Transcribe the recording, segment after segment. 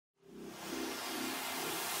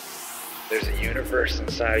There's a universe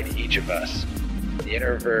inside each of us. The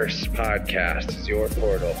InnerVerse podcast is your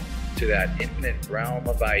portal to that infinite realm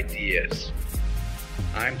of ideas.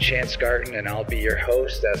 I'm Chance Garten, and I'll be your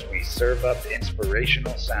host as we serve up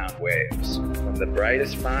inspirational sound waves from the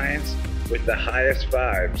brightest minds with the highest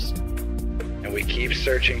vibes. And we keep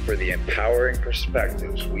searching for the empowering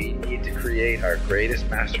perspectives we need to create our greatest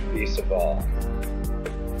masterpiece of all,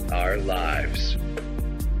 our lives.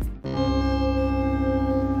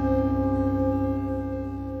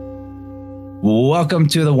 Welcome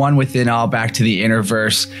to the One Within All, back to the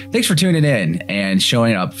InnerVerse. Thanks for tuning in and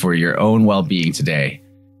showing up for your own well-being today.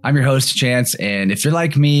 I'm your host, Chance, and if you're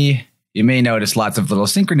like me, you may notice lots of little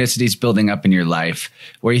synchronicities building up in your life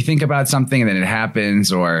where you think about something and then it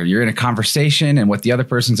happens, or you're in a conversation and what the other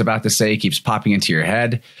person's about to say keeps popping into your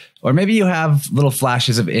head. Or maybe you have little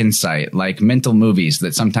flashes of insight, like mental movies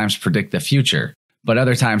that sometimes predict the future, but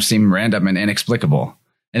other times seem random and inexplicable.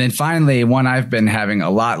 And then finally, one I've been having a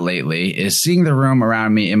lot lately is seeing the room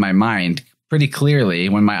around me in my mind pretty clearly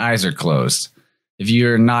when my eyes are closed. If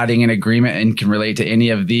you're nodding in agreement and can relate to any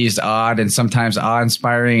of these odd and sometimes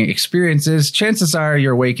awe-inspiring experiences, chances are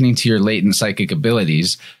you're awakening to your latent psychic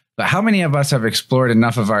abilities. But how many of us have explored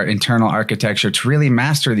enough of our internal architecture to really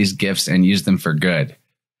master these gifts and use them for good?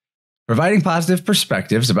 Providing positive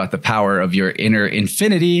perspectives about the power of your inner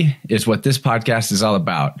infinity is what this podcast is all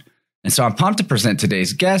about. And so I'm pumped to present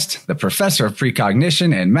today's guest, the professor of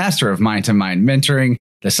precognition and master of mind-to-mind mentoring,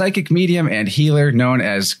 the psychic medium and healer known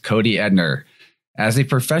as Cody Edner. As a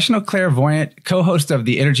professional clairvoyant, co-host of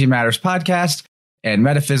the Energy Matters podcast, and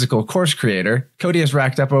metaphysical course creator, Cody has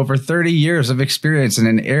racked up over 30 years of experience in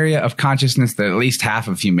an area of consciousness that at least half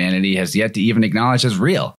of humanity has yet to even acknowledge as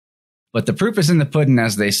real. But the proof is in the pudding,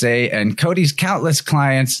 as they say, and Cody's countless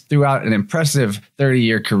clients throughout an impressive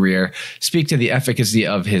 30-year career speak to the efficacy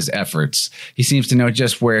of his efforts. He seems to know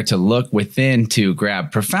just where to look within to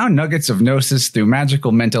grab profound nuggets of gnosis through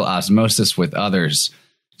magical mental osmosis with others.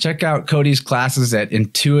 Check out Cody's classes at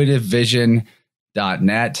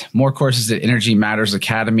intuitivevision.net, more courses at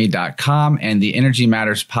energymattersacademy.com, and the Energy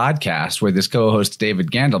Matters podcast with his co-host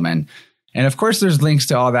David Gandelman. And of course, there's links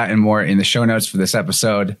to all that and more in the show notes for this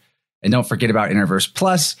episode. And don't forget about InnerVerse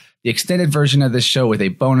Plus, the extended version of this show with a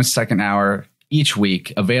bonus second hour each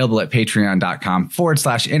week, available at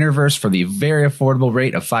patreon.com/InnerVerse for the very affordable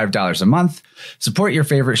rate of $5 a month. Support your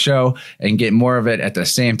favorite show and get more of it at the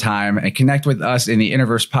same time, and connect with us in the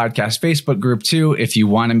InnerVerse Podcast Facebook group too if you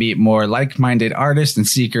want to meet more like-minded artists and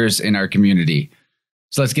seekers in our community.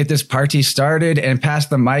 So let's get this party started and pass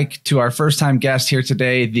the mic to our first-time guest here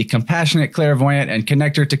today, the compassionate clairvoyant and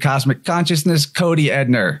connector to cosmic consciousness, Cody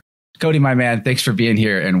Edner. Cody, my man, thanks for being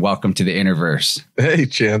here and welcome to the InnerVerse. Hey,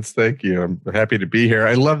 Chance. Thank you. I'm happy to be here.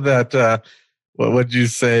 I love that. What would you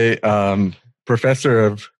say? Professor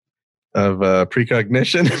of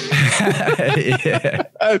precognition? Yeah.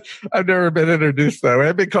 I've never been introduced that way.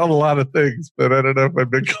 I've been called a lot of things, but I don't know if I've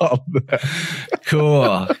been called that.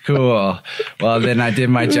 Cool. Well, then I did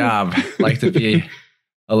my job. Like to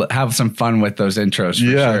have some fun with those intros for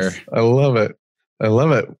sure. I love it.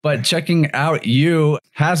 But checking out you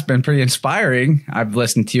has been pretty inspiring. I've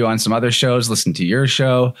listened to you on some other shows, listened to your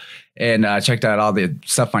show, and checked out all the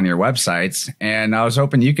stuff on your websites. And I was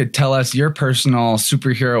hoping you could tell us your personal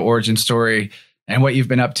superhero origin story and what you've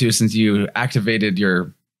been up to since you activated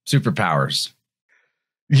your superpowers.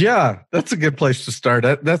 Yeah, that's a good place to start.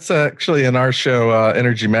 That's actually in our show,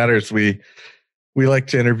 Energy Matters. We like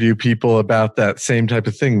to interview people about that same type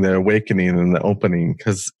of thing, the awakening and the opening,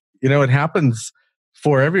 because, it happens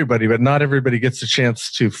for everybody, but not everybody gets a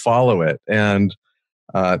chance to follow it and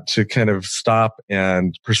to kind of stop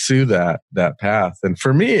and pursue that path. And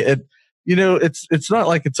for me, it's not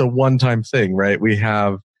like it's a one-time thing, right? We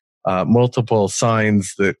have multiple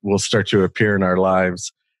signs that will start to appear in our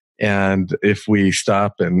lives. And if we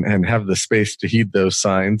stop and have the space to heed those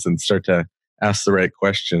signs and start to ask the right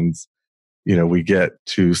questions, we get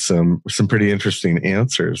to some pretty interesting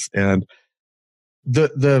answers. And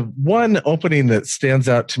the one opening that stands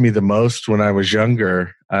out to me the most when I was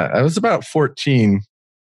younger, I was about 14,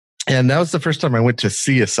 and that was the first time I went to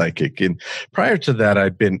see a psychic. And prior to that,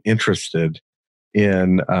 I'd been interested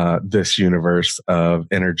in this universe of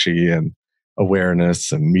energy and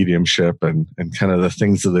awareness and mediumship and kind of the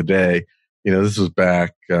things of the day. This was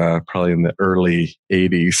back probably in the early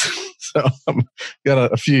 80s. So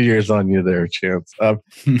got a few years on you there, Chance.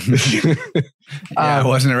 I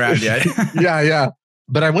wasn't around yet. Yeah.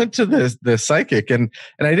 But I went to the psychic and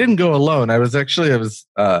I didn't go alone. I had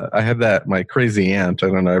my crazy aunt. I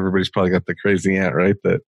don't know. Everybody's probably got the crazy aunt, right?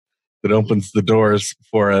 That opens the doors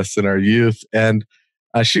for us in our youth. And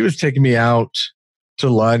she was taking me out to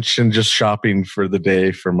lunch and just shopping for the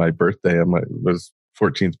day for my birthday. It was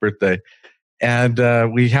 14th birthday.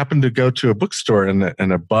 And we happened to go to a bookstore,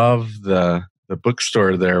 and above the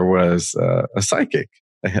bookstore there was a psychic,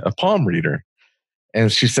 a palm reader. And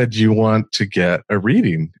she said, "Do you want to get a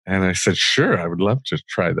reading?" And I said, "Sure, I would love to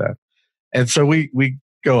try that." And so we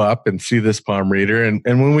go up and see this palm reader. And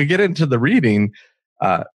when we get into the reading,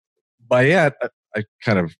 by it, I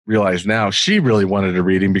kind of realize now she really wanted a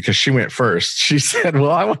reading because she went first. She said,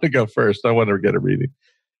 "Well, I want to go first. I want to get a reading."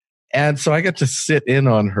 And so I got to sit in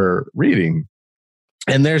on her reading.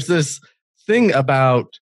 And there's this thing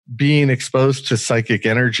about being exposed to psychic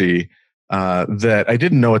energy that I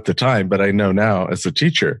didn't know at the time, but I know now as a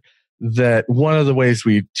teacher, that one of the ways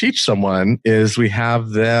we teach someone is we have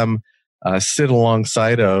them sit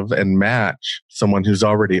alongside of and match someone who's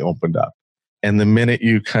already opened up. And the minute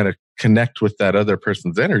you kind of connect with that other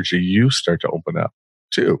person's energy, you start to open up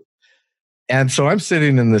too. And so I'm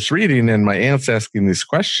sitting in this reading and my aunt's asking these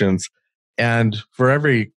questions. And for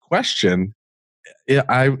every question,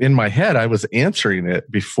 in my head, I was answering it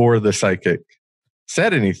before the psychic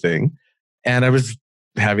said anything. And I was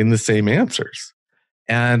having the same answers.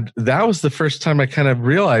 And that was the first time I kind of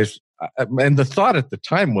realized, and the thought at the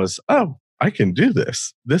time was, oh, I can do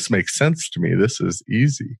this. This makes sense to me. This is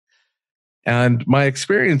easy. And my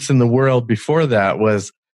experience in the world before that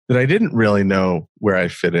was that I didn't really know where I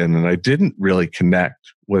fit in, and I didn't really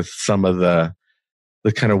connect with some of the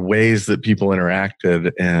kind of ways that people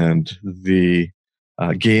interacted and the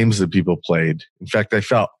games that people played. In fact, I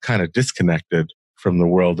felt kind of disconnected from the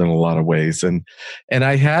world in a lot of ways. And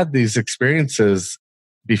I had these experiences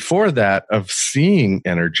before that of seeing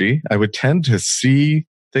energy. I would tend to see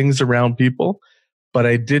things around people, but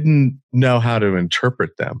I didn't know how to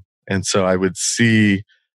interpret them. And so I would see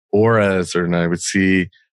auras, and I would see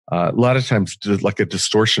a lot of times like a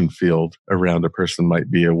distortion field around a person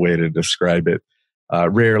might be a way to describe it.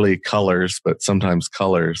 Rarely colors, but sometimes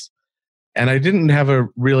colors. And I didn't have a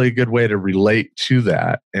really good way to relate to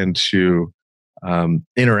that and to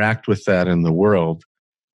interact with that in the world.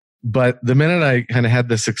 But the minute I kind of had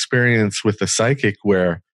this experience with a psychic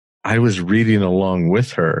where I was reading along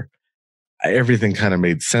with her, everything kind of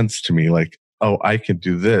made sense to me. Like, oh, I can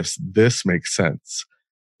do this. This makes sense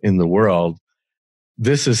in the world.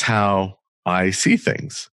 This is how I see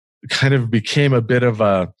things. It kind of became a bit of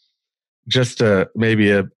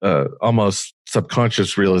maybe a almost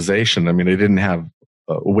subconscious realization. I mean, I didn't have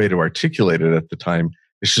a way to articulate it at the time.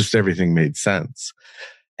 It's just everything made sense.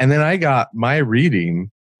 And then I got my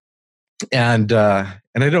reading, and I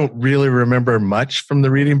don't really remember much from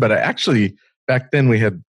the reading, but I actually, back then we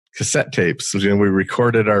had cassette tapes. We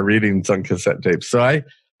recorded our readings on cassette tapes. So I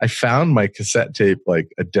found my cassette tape like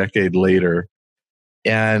a decade later,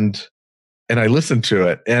 and I listened to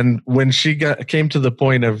it. And when she came to the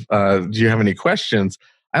point of, do you have any questions?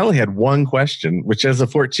 I only had one question, which as a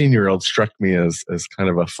 14-year-old struck me as kind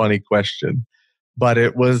of a funny question. But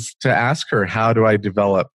it was to ask her, how do I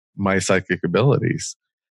develop my psychic abilities?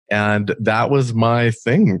 And that was my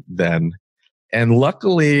thing then. And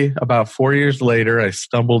luckily, about 4 years later, I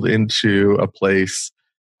stumbled into a place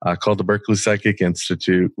called the Berkeley Psychic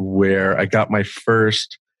Institute, where I got my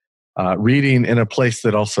first reading in a place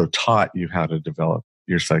that also taught you how to develop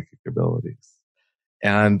your psychic abilities.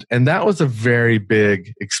 And that was a very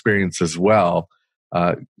big experience as well.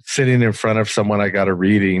 Sitting in front of someone, I got a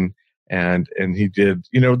reading, and he did,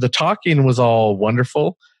 the talking was all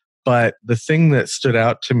wonderful, but the thing that stood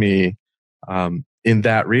out to me in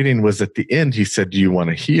that reading was at the end, he said, "Do you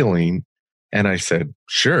want a healing?" And I said,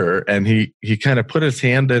 "Sure." And he kind of put his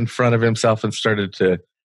hand in front of himself and started to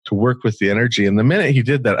work with the energy. And the minute he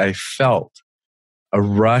did that, I felt a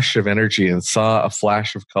rush of energy and saw a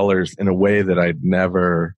flash of colors in a way that I'd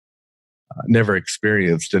never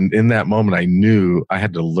experienced. And in that moment, I knew I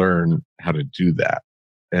had to learn how to do that.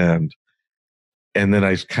 And then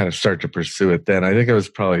I kind of started to pursue it then. I think I was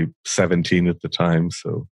probably 17 at the time. So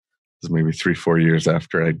it was maybe 3-4 years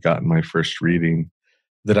after I'd gotten my first reading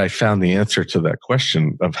that I found the answer to that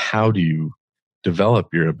question of how do you develop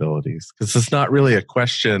your abilities? Because it's not really a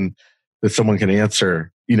question that someone can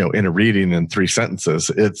answer, in a reading in 3 sentences.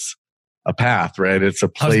 It's a path, right? It's a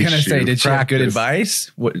place. I was going to say, did she have good advice?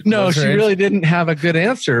 No, she really didn't have a good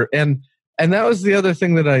answer. And that was the other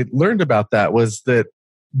thing that I learned about that, was that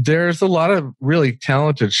there's a lot of really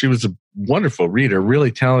talented, she was a wonderful reader,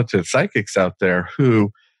 really talented psychics out there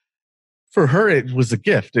who, for her, it was a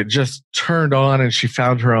gift. It just turned on and she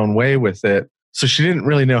found her own way with it. So she didn't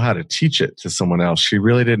really know how to teach it to someone else. She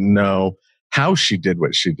really didn't know how she did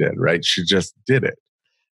what she did, right? She just did it.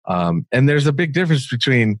 And there's a big difference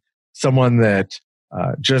between someone that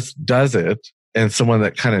just does it and someone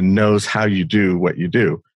that kind of knows how you do what you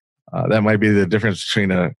do. That might be the difference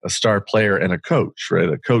between a star player and a coach, right?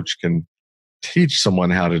 A coach can teach someone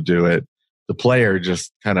how to do it. The player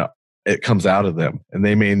just it comes out of them, and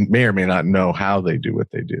they may or may not know how they do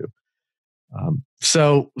what they do.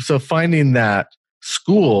 So finding that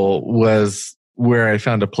school was where I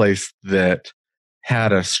found a place that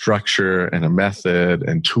had a structure and a method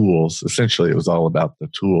and tools. Essentially, it was all about the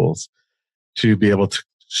tools to be able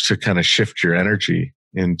to kind of shift your energy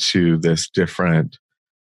into this different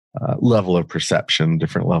level of perception,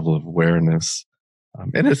 different level of awareness.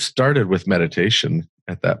 And it started with meditation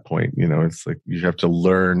at that point. It's like you have to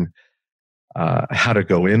learn how to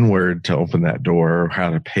go inward to open that door, or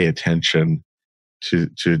how to pay attention to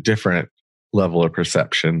a different level of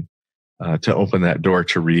perception to open that door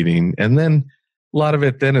to reading. And then a lot of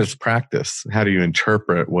it then is practice. How do you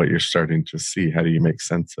interpret what you're starting to see? How do you make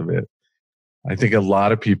sense of it? I think a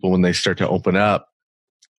lot of people, when they start to open up,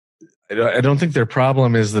 I don't think their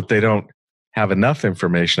problem is that they don't have enough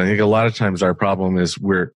information. I think a lot of times our problem is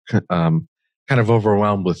we're kind of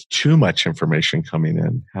overwhelmed with too much information coming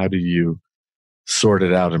in. How do you sort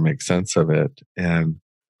it out and make sense of it and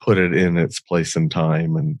put it in its place and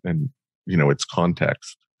time and its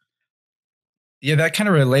context? Yeah, that kind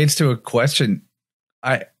of relates to a question.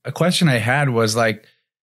 A question I had was like,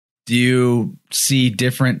 do you see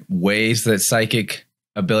different ways that psychic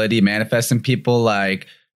ability manifests in people? Like,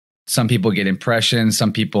 some people get impressions,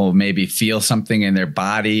 some people maybe feel something in their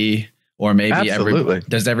body, or maybe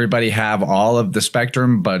does everybody have all of the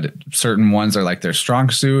spectrum, but certain ones are like their strong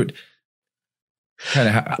suit?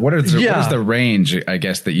 Kind of, what is the range, I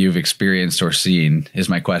guess, that you've experienced or seen is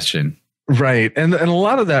my question. Right. And a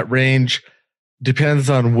lot of that range depends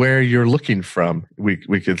on where you're looking from, we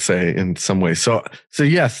could say, in some ways. So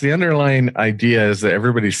yes, the underlying idea is that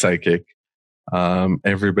everybody's psychic.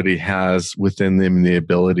 Everybody has within them the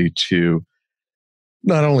ability to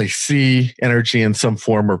not only see energy in some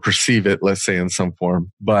form or perceive it, let's say in some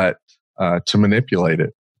form, but to manipulate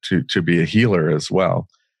it, to be a healer as well,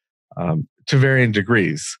 to varying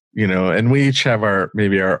degrees, and we each have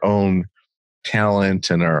our own talent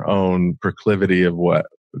and our own proclivity of what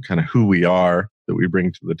kind of who we are that we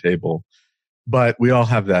bring to the table. But we all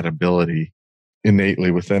have that ability innately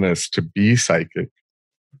within us to be psychic.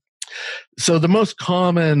 So the most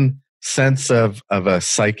common sense of a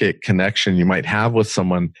psychic connection you might have with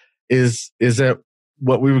someone is at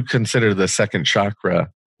what we would consider the second chakra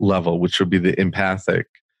level, which would be the empathic,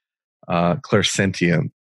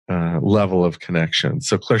 clairsentient level of connection.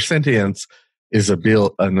 So clairsentience is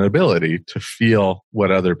an ability to feel what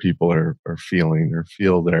other people are feeling or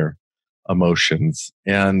feel their emotions.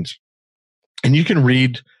 And you can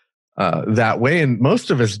read that way. And most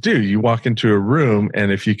of us do. You walk into a room,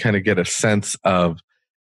 and if you kind of get a sense of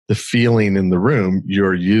the feeling in the room,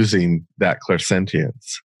 you're using that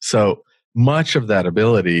clairsentience. So much of that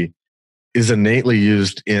ability is innately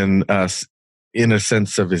used in us in a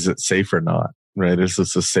sense of, is it safe or not? Right? Is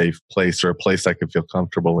this a safe place or a place I can feel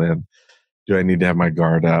comfortable in? Do I need to have my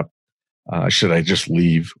guard up? Should I just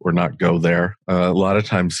leave or not go there? A lot of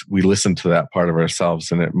times we listen to that part of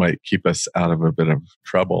ourselves, and it might keep us out of a bit of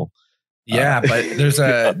trouble. Yeah, but there's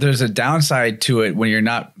a downside to it when you're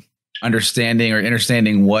not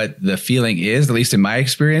understanding what the feeling is. At least in my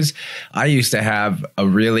experience, I used to have a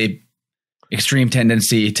really extreme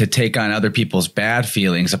tendency to take on other people's bad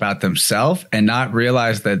feelings about themselves and not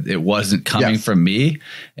realize that it wasn't coming from me.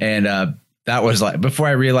 And that was like, before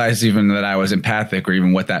I realized even that I was empathic or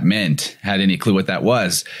even what that meant, had any clue what that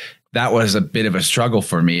was a bit of a struggle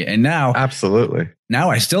for me. And now, absolutely. Now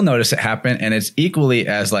I still notice it happen, and it's equally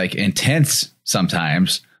as like intense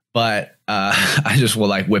sometimes, but I just will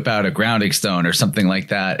like whip out a grounding stone or something like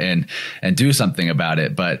that and do something about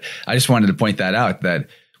it. But I just wanted to point that out, that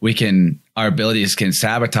our abilities can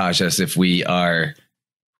sabotage us if we are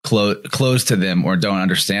close to them or don't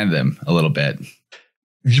understand them a little bit.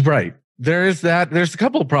 Right. There's a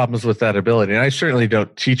couple of problems with that ability. And I certainly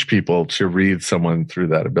don't teach people to read someone through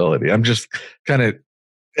that ability. I'm just kind of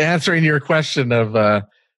answering your question of,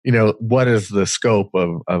 what is the scope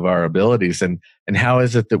of our abilities, and how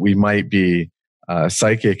is it that we might be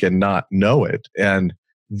psychic and not know it? And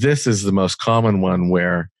this is the most common one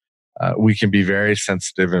where we can be very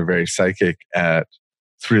sensitive and very psychic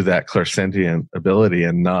through that clairsentient ability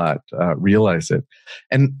and not realize it.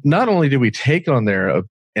 And not only do we take on their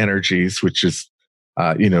energies, which is,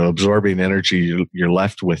 absorbing energy, you're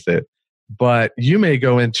left with it. But you may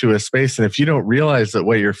go into a space, and if you don't realize that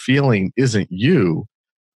what you're feeling isn't you,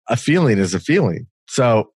 a feeling is a feeling.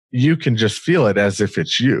 So you can just feel it as if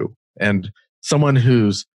it's you. And someone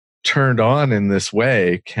who's turned on in this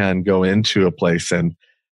way can go into a place and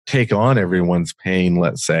take on everyone's pain,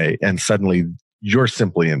 let's say, and suddenly you're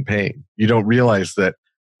simply in pain. You don't realize that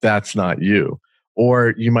that's not you.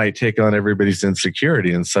 Or you might take on everybody's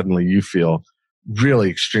insecurity and suddenly you feel really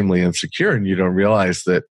extremely insecure and you don't realize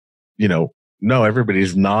that, no,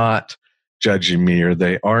 everybody's not judging me or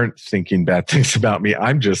they aren't thinking bad things about me.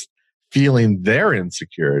 I'm just feeling their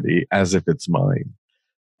insecurity as if it's mine.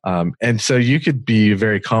 And so you could be a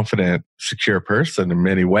very confident, secure person in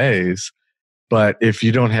many ways. But if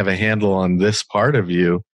you don't have a handle on this part of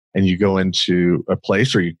you and you go into a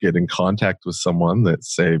place or you get in contact with someone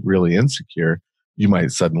that's, say, really insecure, you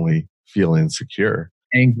might suddenly feel insecure,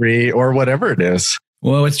 angry, or whatever it is.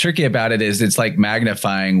 Well, what's tricky about it is it's like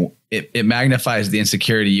magnifying. It magnifies the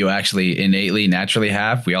insecurity you actually innately, naturally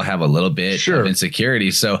have. We all have a little bit of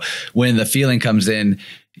insecurity. So when the feeling comes in,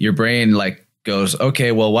 your brain like goes,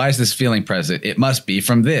 okay, well, why is this feeling present? It must be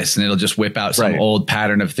from this. And it'll just whip out some old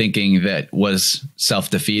pattern of thinking that was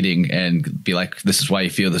self-defeating and be like, this is why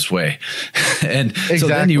you feel this way. And so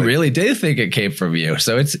then you really did think it came from you.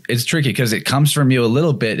 So it's tricky because it comes from you a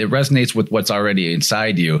little bit. It resonates with what's already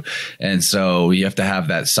inside you. And so you have to have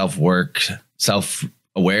that self-work,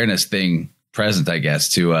 self-awareness thing present, I guess,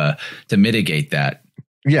 to mitigate that.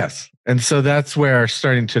 Yes. And so that's where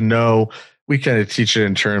starting to know, we kind of teach it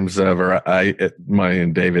in terms of,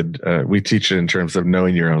 and David, we teach it in terms of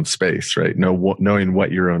knowing your own space, right? Knowing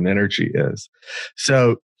what your own energy is.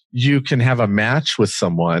 So you can have a match with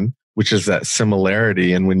someone, which is that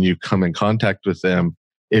similarity. And when you come in contact with them,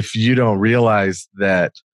 if you don't realize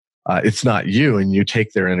that it's not you and you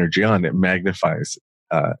take their energy on, it magnifies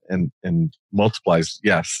and multiplies,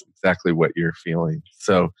 yes, exactly what you're feeling.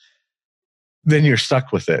 So then you're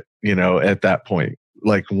stuck with it, at that point.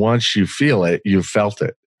 Like once you feel it, you've felt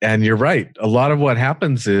it. And you're right. A lot of what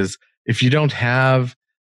happens is if you don't have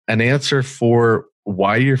an answer for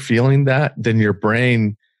why you're feeling that, then your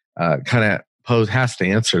brain kind of has to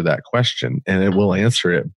answer that question. And it will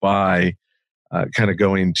answer it by kind of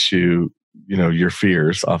going to, your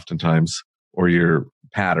fears oftentimes, or your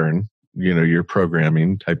pattern, your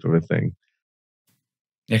programming type of a thing.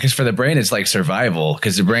 Yeah, because for the brain, it's like survival.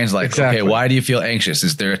 Because the brain's like, okay, why do you feel anxious?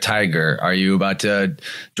 Is there a tiger? Are you about to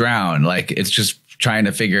drown? Like, it's just trying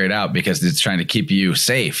to figure it out because it's trying to keep you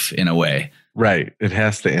safe in a way. Right. It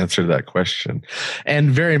has to answer that question.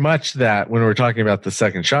 And very much that when we're talking about the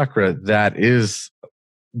second chakra, that is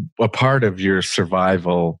a part of your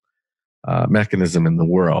survival mechanism in the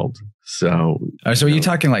world. So, are you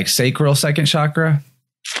talking like sacral second chakra?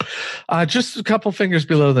 Just a couple fingers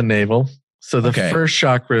below the navel. So the first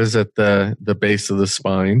chakra is at the base of the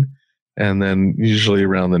spine, and then usually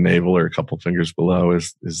around the navel or a couple fingers below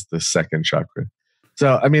is the second chakra.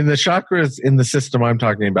 So, I mean, the chakras in the system I'm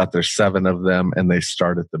talking about, there's 7 of them, and they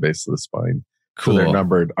start at the base of the spine. Cool. So they're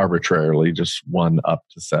numbered arbitrarily, just 1 up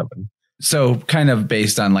to 7. So kind of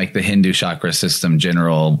based on like the Hindu chakra system,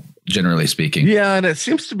 generally speaking. Yeah, and it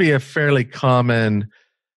seems to be a fairly common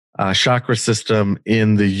chakra system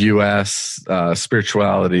in the U.S.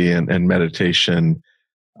 Spirituality and meditation.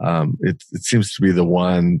 It seems to be the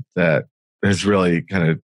one that has really kind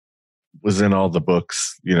of was in all the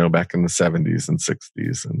books, back in the 70s and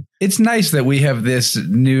 60s. And it's nice that we have this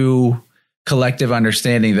new collective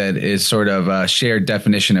understanding that is sort of a shared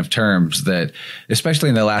definition of terms that, especially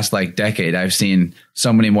in the last decade, I've seen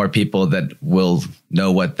so many more people that will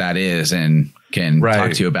know what that is and can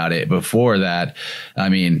talk to you about it. Before that, I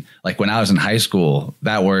mean, like when I was in high school,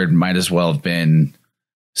 that word might as well have been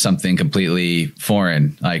something completely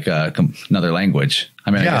foreign, like another language.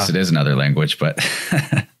 I mean, I guess it is another language, but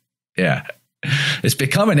yeah, it's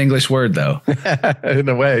become an English word though. In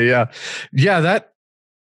a way. Yeah. Yeah.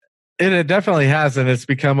 It definitely has. And it's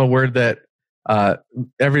become a word that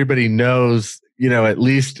everybody knows, at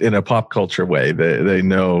least in a pop culture way. They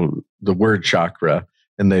know the word chakra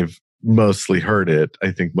and they've mostly heard it.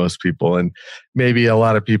 I think most people, and maybe a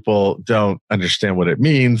lot of people don't understand what it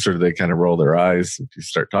means, or they kind of roll their eyes if you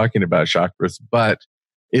start talking about chakras, but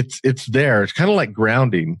it's there. It's kind of like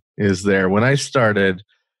grounding is there. When I started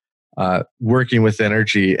working with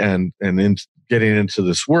energy and getting into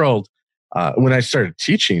this world, when I started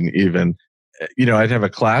teaching even, I'd have a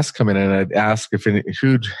class come in and I'd ask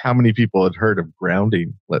how many people had heard of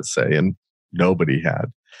grounding, let's say, and nobody had.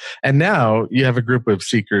 And now you have a group of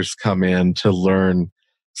seekers come in to learn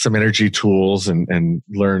some energy tools and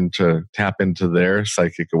learn to tap into their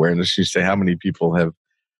psychic awareness. You say, how many people have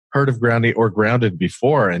heard of grounding or grounded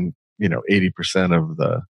before? And, 80% of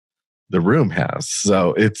the room has.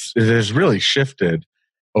 So it has really shifted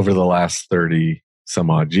over the last 30 some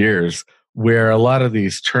odd years, where a lot of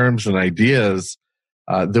these terms and ideas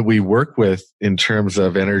that we work with in terms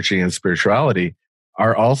of energy and spirituality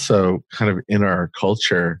are also kind of in our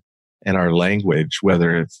culture and our language,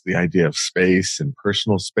 whether it's the idea of space and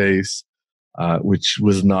personal space, which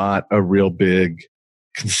was not a real big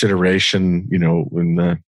consideration, in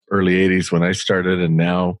the early 80s when I started, and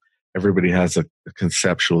now everybody has a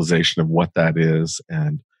conceptualization of what that is,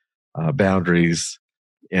 and boundaries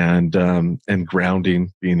and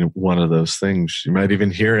grounding being one of those things. You might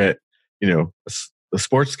even hear it, a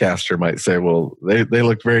sportscaster might say, well, they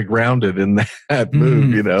look very grounded in that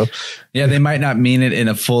move, Yeah, they might not mean it in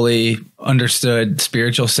a fully understood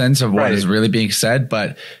spiritual sense of what is really being said,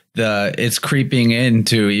 but it's creeping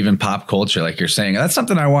into even pop culture, like you're saying. That's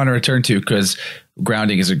something I want to return to, because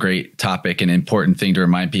grounding is a great topic and important thing to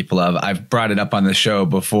remind people of. I've brought it up on the show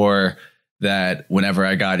before that whenever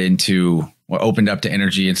I got into or opened up to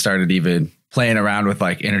energy and started even playing around with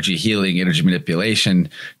like energy healing, energy manipulation,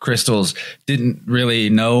 crystals, didn't really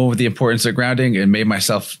know the importance of grounding and made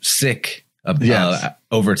myself sick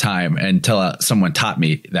over time until someone taught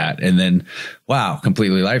me that. And then, wow,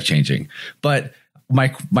 completely life-changing. But my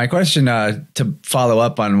question to follow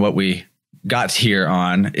up on what we got here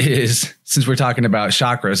on is, since we're talking about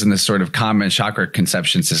chakras and this sort of common chakra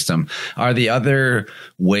conception system, are the other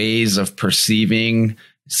ways of perceiving,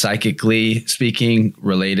 psychically speaking,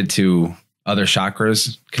 related to other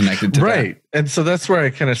chakras connected to that? And so that's where I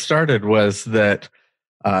kind of started, was that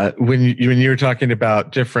when you were talking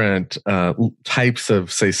about different types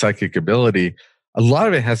of, say, psychic ability, a lot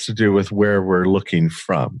of it has to do with where we're looking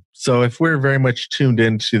from. So if we're very much tuned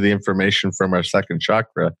into the information from our second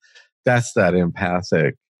chakra, that's that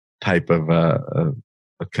empathic type of a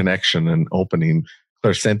connection and opening,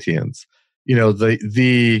 clairsentience.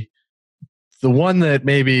 The one that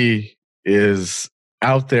maybe is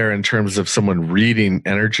out there in terms of someone reading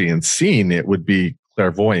energy and seeing it would be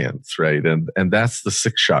clairvoyance, right? And that's the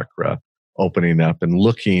sixth chakra opening up and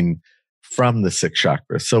looking from the sixth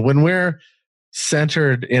chakra. So when we're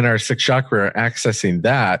centered in our sixth chakra, accessing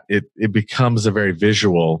that, it becomes a very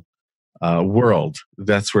visual world.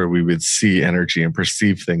 That's where we would see energy and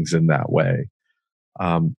perceive things in that way.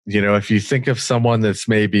 If you think of someone that's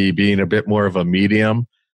maybe being a bit more of a medium,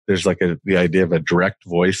 there's like the idea of a direct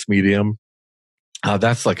voice medium.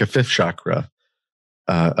 That's like a fifth chakra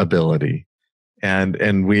ability.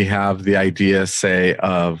 And we have the idea, say,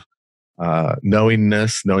 of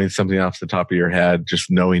knowingness, knowing something off the top of your head, just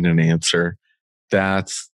knowing an answer.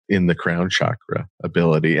 That's in the crown chakra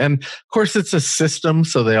ability. And of course, it's a system,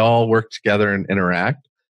 so they all work together and interact.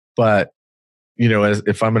 But,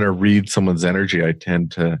 if I'm going to read someone's energy, I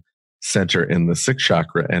tend to center in the sixth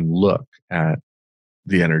chakra and look at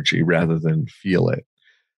the energy rather than feel it.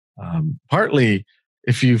 Partly,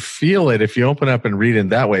 if you feel it, if you open up and read in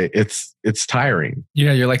that way, it's tiring.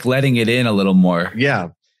 Yeah, you're like letting it in a little more. Yeah.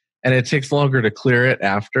 And it takes longer to clear it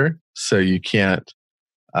after. So you can't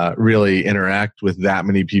really interact with that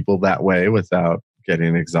many people that way without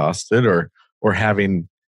getting exhausted or having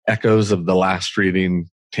echoes of the last reading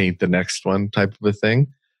taint the next one type of a thing.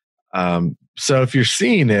 So if you're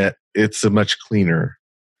seeing it, it's a much cleaner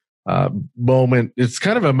moment. It's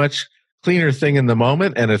kind of a much cleaner thing in the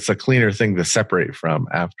moment, and it's a cleaner thing to separate from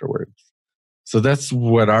afterwards. So that's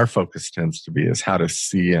what our focus tends to be, is how to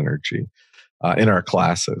see energy in our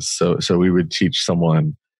classes. So we would teach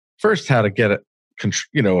someone first how to get it,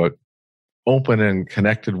 open and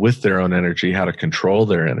connected with their own energy, how to control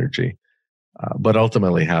their energy, but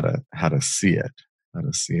ultimately how to see it, how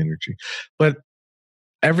to see energy. But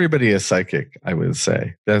everybody is psychic, I would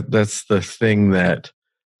say. That's the thing that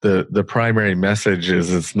the primary message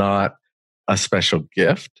is. It's not a special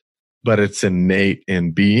gift, but it's innate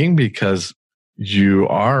in being, because you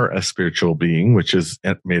are a spiritual being, which is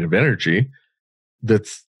made of energy,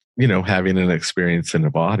 that's, having an experience in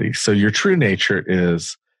a body. So your true nature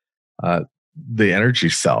is the energy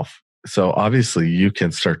self. So obviously you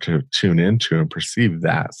can start to tune into and perceive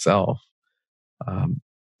that self. Of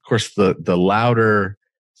course, the louder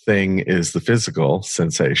thing is the physical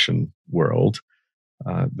sensation world.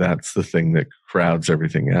 That's the thing that crowds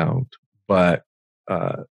everything out. But,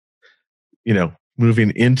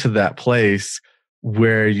 moving into that place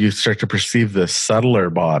where you start to perceive the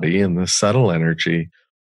subtler body and the subtle energy,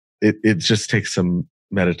 it just takes some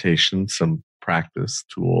meditation, some practice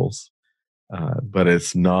tools. But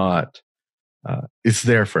it's not, it's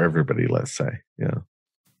there for everybody, let's say. Yeah.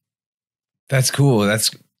 That's cool.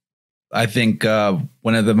 I think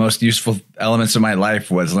one of the most useful elements of my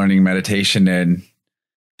life was learning meditation, and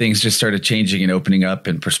things just started changing and opening up,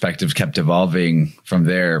 and perspectives kept evolving from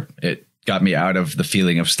there. It got me out of the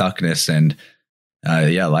feeling of stuckness, and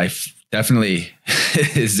life definitely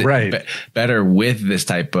is right. Better with this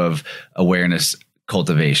type of awareness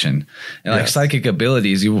cultivation. And like psychic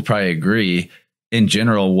abilities, you will probably agree in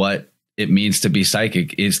general, what it means to be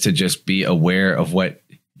psychic is to just be aware of what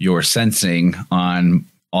you're sensing on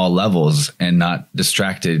all levels and not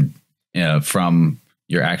distracted from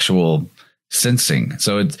your actual sensing.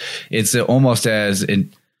 So it's almost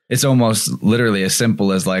literally as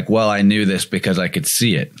simple as like, well, I knew this because I could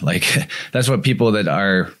see it. Like that's what people that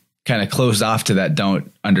are kind of closed off to that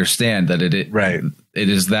don't understand, that it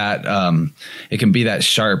is that it can be that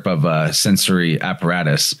sharp of a sensory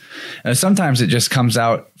apparatus. And sometimes it just comes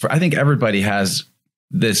out I think everybody has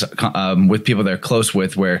this with people they're close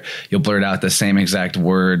with, where you'll blurt out the same exact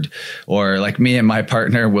word, or like me and my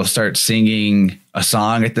partner will start singing a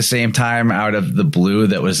song at the same time out of the blue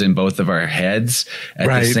that was in both of our heads at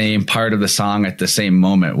the same part of the song at the same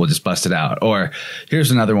moment. We'll just bust it out. Or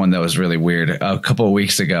here's another one that was really weird. A couple of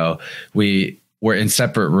weeks ago, we were in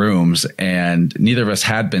separate rooms and neither of us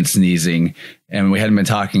had been sneezing and we hadn't been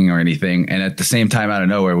talking or anything. And at the same time, out of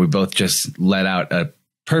nowhere, we both just let out a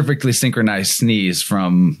perfectly synchronized sneeze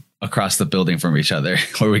from across the building from each other,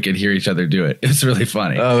 where we could hear each other do it. It's really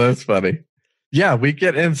funny. Oh, that's funny. Yeah, we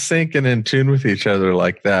get in sync and in tune with each other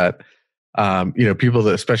like that. People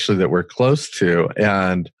that especially that we're close to,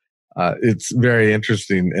 and it's very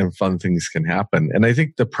interesting and fun things can happen. And I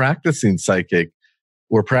think the practicing psychic,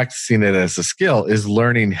 or practicing it as a skill, is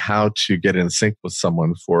learning how to get in sync with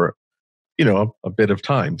someone for, a bit of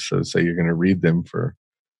time. So say you're going to read them for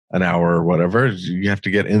an hour or whatever, you have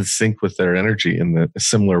to get in sync with their energy in a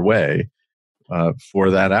similar way for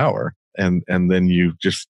that hour. And then you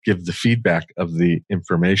just give the feedback of the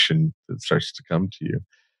information that starts to come to you.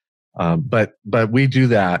 But we do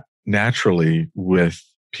that naturally with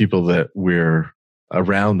people that we're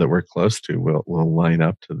around, that we're close to. We'll line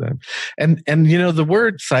up to them. And the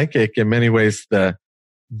word psychic, in many ways, the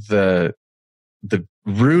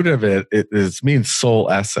root of it means soul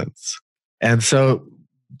essence. And so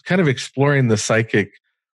kind of exploring the psychic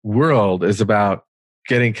world is about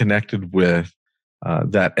getting connected with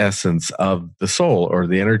that essence of the soul, or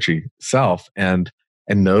the energy self, and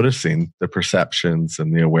noticing the perceptions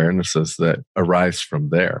and the awarenesses that arise from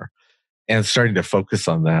there, and starting to focus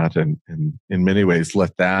on that, and in many ways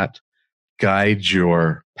let that guide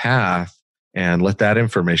your path and let that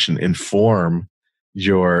information inform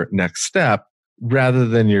your next step rather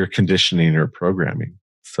than your conditioning or programming.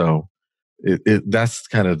 So that's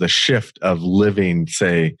kind of the shift of living,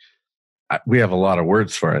 say, we have a lot of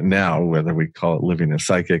words for it now, whether we call it living a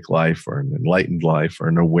psychic life or an enlightened life or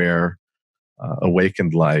an aware,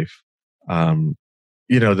 awakened life.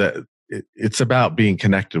 That it's about being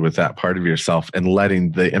connected with that part of yourself and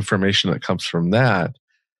letting the information that comes from that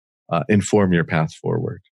inform your path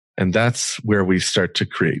forward. And that's where we start to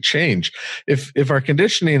create change. If our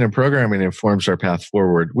conditioning and programming informs our path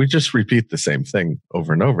forward, we just repeat the same thing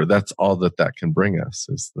over and over. That's all that can bring us,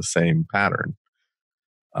 is the same pattern.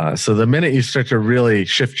 So the minute you start to really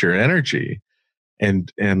shift your energy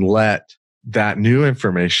and let that new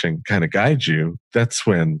information kind of guide you, that's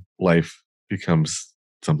when life becomes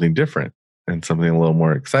something different and something a little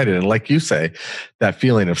more exciting. And like you say, that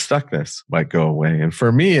feeling of stuckness might go away. And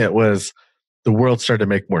for me, it was the world started to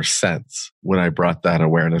make more sense when I brought that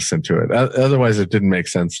awareness into it. Otherwise, it didn't make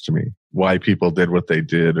sense to me why people did what they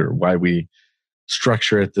did, or why we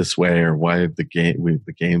structure it this way, or why the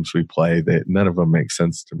games we play. None of them make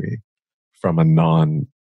sense to me from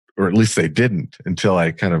or at least they didn't, until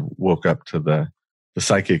I kind of woke up to the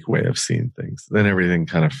psychic way of seeing things. Then everything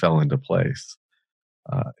kind of fell into place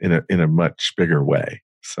in a much bigger way.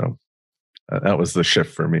 So that was the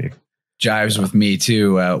shift for me. Jives with me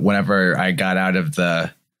too. Whenever I got out of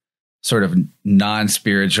the sort of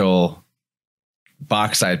non-spiritual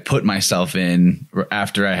box I'd put myself in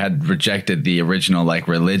after I had rejected the original like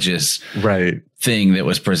religious thing that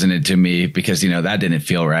was presented to me, because, that didn't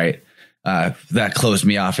feel right. That closed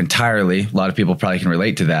me off entirely. A lot of people probably can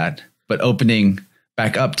relate to that, but opening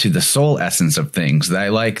back up to the soul essence of things, that I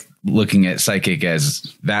like looking at psychic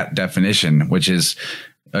as that definition, which is,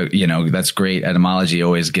 that's great. Etymology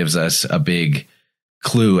always gives us a big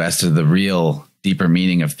clue as to the real deeper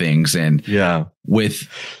meaning of things. And with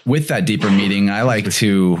that deeper meaning, I like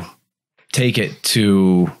to take it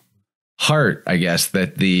to heart, I guess,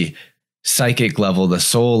 that the psychic level, the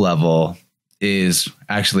soul level, is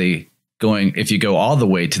actually going, if you go all the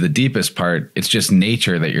way to the deepest part, it's just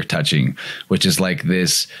nature that you're touching, which is like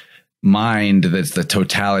this mind that's the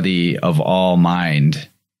totality of all mind.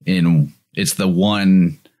 It's the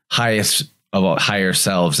one highest of all higher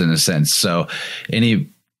selves, in a sense. So any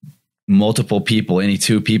multiple people, any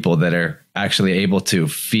two people that are actually able to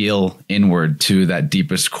feel inward to that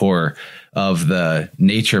deepest core of the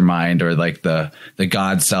nature mind, or like the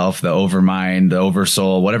God self, the overmind, the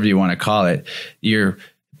oversoul, whatever you want to call it, you're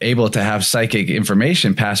able to have psychic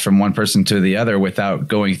information passed from one person to the other without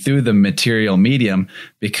going through the material medium,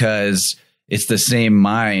 because it's the same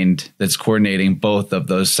mind that's coordinating both of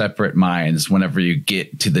those separate minds whenever you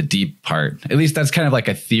get to the deep part. At least that's kind of like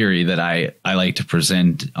a theory that I like to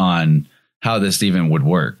present on how this even would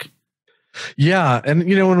work. Yeah. And,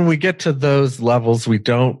 when we get to those levels, we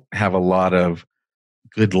don't have a lot of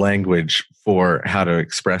good language for how to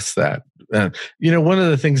express that. One of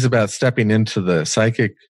the things about stepping into the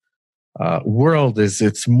psychic world is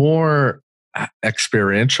it's more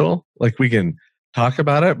experiential. Like, we can talk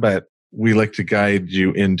about it, but we like to guide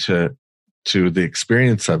you into the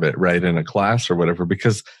experience of it, right, in a class or whatever,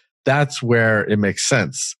 because that's where it makes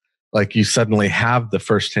sense. Like, you suddenly have the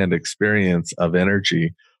firsthand experience of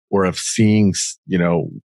energy, or of seeing,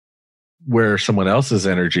 where someone else's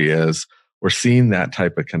energy is, or seeing that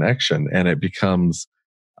type of connection, and it becomes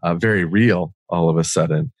very real all of a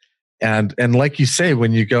sudden. And like you say,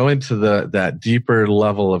 when you go into that deeper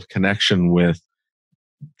level of connection with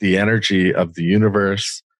the energy of the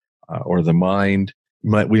universe or the mind,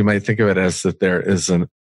 we might think of it as that there is an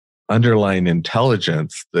underlying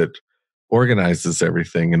intelligence that organizes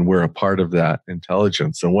everything, and we're a part of that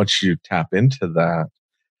intelligence. And once you tap into that,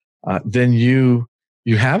 then you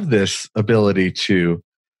have this ability to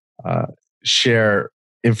share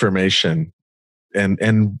information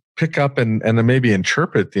and pick up and maybe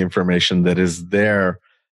interpret the information that is there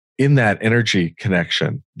in that energy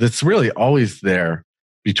connection that's really always there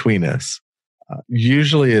between us.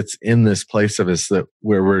 Usually it's in this place of us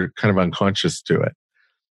where we're kind of unconscious to it.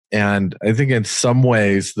 And I think in some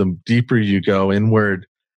ways, the deeper you go inward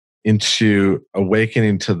into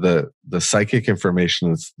awakening to the psychic information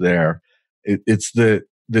that's there, it's the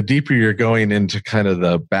deeper you're going into kind of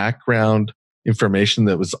the background information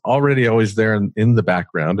that was already always there in the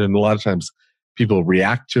background. And a lot of times people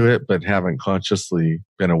react to it, but haven't consciously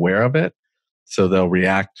been aware of it. So they'll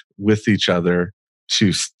react with each other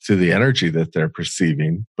to the energy that they're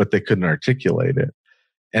perceiving, but they couldn't articulate it.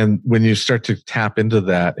 And when you start to tap into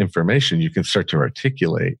that information, you can start to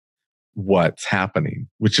articulate what's happening,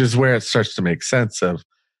 which is where it starts to make sense of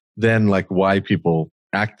then, like, why people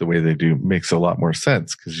act the way they do makes a lot more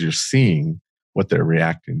sense, because you're seeing what they're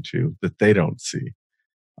reacting to that they don't see.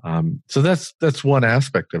 So that's one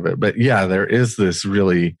aspect of it. But yeah, there is this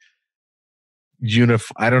really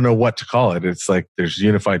I don't know what to call it. It's like there's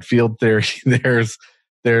unified field theory.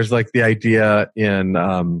 there's like the idea in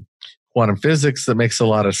quantum physics that makes a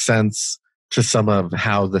lot of sense to some of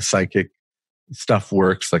how the psychic stuff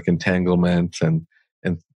works, like entanglement and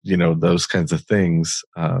those kinds of things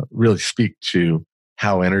really speak to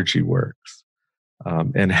how energy works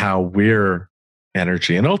and how we're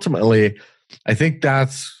energy. And ultimately, I think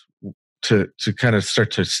that's to kind of start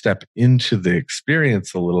to step into the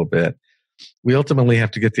experience a little bit. We ultimately have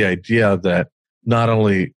to get the idea that not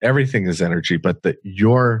only everything is energy, but that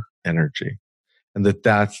you're energy, and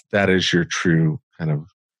that is your true kind of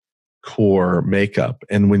core makeup.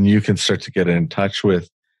 And when you can start to get in touch with,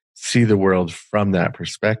 see the world from that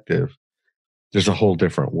perspective, there's a whole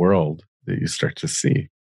different world that you start to see.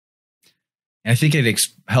 I think it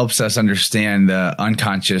helps us understand the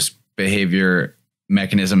unconscious behavior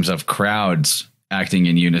mechanisms of crowds acting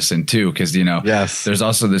in unison too. Because, yes, there's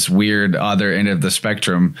also this weird other end of the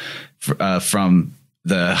spectrum from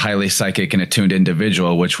the highly psychic and attuned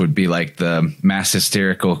individual, which would be like the mass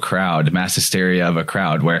hysteria of a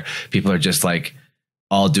crowd, where people are just like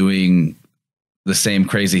all doing the same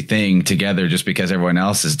crazy thing together just because everyone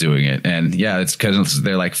else is doing it. And yeah, it's because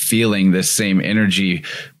they're like feeling this same energy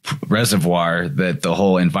reservoir that the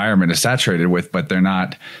whole environment is saturated with, but they're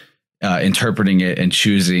not interpreting it and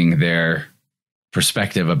choosing their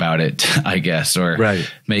perspective about it, I guess, or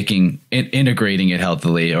right. integrating it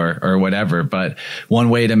healthily or whatever. But one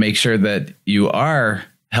way to make sure that you are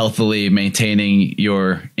healthily maintaining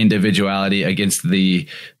your individuality against the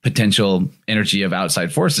potential energy of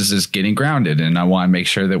outside forces is getting grounded. And I want to make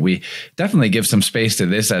sure that we definitely give some space to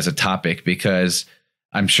this as a topic, because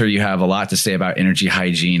I'm sure you have a lot to say about energy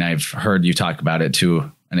hygiene. I've heard you talk about it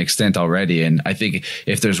to an extent already. And I think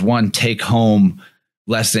if there's one take home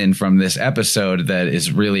lesson from this episode that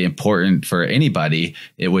is really important for anybody,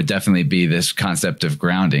 it would definitely be this concept of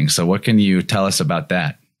grounding. So what can you tell us about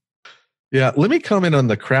that? Yeah, let me comment on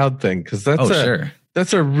the crowd thing, because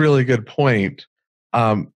that's a really good point.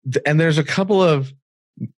 And there's a couple of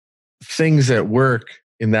things at work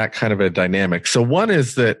in that kind of a dynamic. So one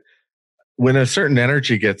is that when a certain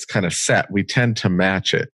energy gets kind of set, we tend to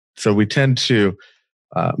match it. So we tend to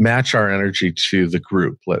match our energy to the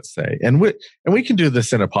group, let's say. And we can do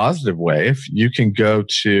this in a positive way. If you can go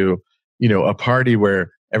to, a party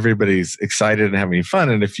where everybody's excited and having fun,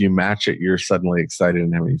 and if you match it, you're suddenly excited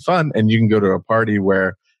and having fun. And you can go to a party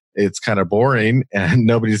where it's kind of boring and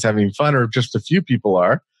nobody's having fun, or just a few people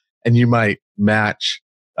are, and you might match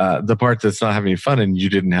the part that's not having fun and you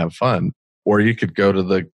didn't have fun. Or you could go to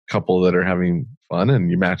the couple that are having fun and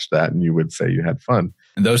you match that and you would say you had fun.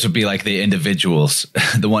 And those would be like the individuals,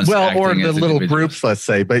 the ones. Well, or the little groups, let's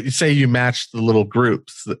say. But you say you match the little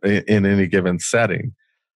groups in any given setting.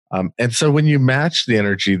 And so when you match the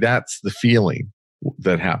energy, that's the feeling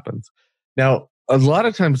that happens. Now, a lot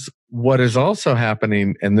of times what is also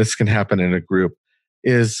happening, and this can happen in a group,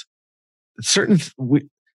 is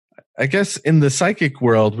I guess in the psychic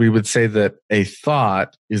world, we would say that a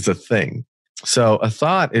thought is a thing. So a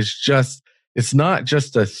thought is it's not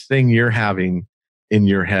just a thing you're having in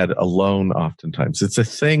your head alone oftentimes. It's a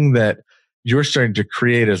thing that you're starting to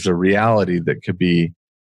create as a reality that could be,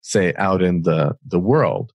 say, out in the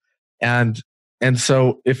world. And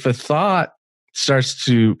so if a thought starts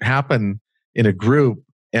to happen in a group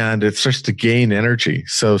and it starts to gain energy,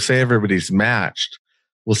 so say everybody's matched,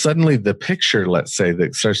 well, suddenly the picture, let's say,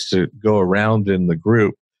 that starts to go around in the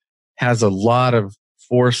group has a lot of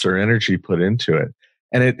force or energy put into it.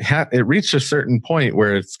 And it reached a certain point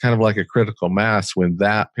where it's kind of like a critical mass when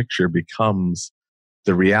that picture becomes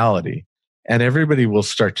the reality. And everybody will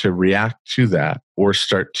start to react to that or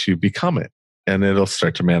start to become it. And it'll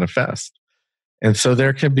start to manifest. And so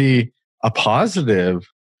there can be a positive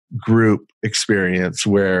group experience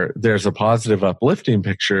where there's a positive uplifting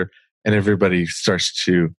picture and everybody starts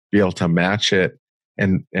to be able to match it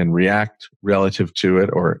and react relative to it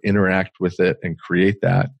or interact with it and create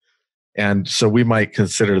that. And so we might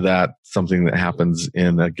consider that something that happens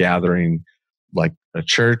in a gathering like a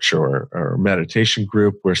church or a meditation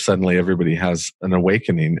group where suddenly everybody has an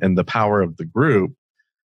awakening, and the power of the group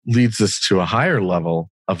leads us to a higher level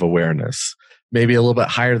of awareness, maybe a little bit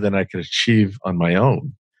higher than I could achieve on my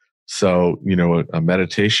own. So, a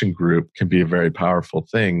meditation group can be a very powerful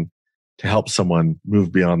thing to help someone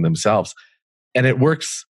move beyond themselves. And it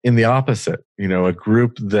works in the opposite, a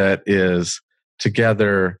group that is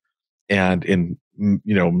together and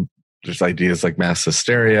there's ideas like mass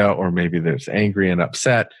hysteria, or maybe there's angry and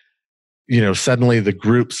upset, suddenly the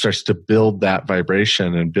group starts to build that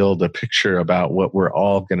vibration and build a picture about what we're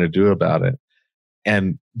all going to do about it.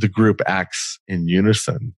 And the group acts in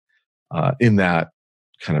unison in that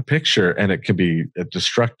kind of picture, and it can be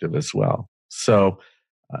destructive as well. So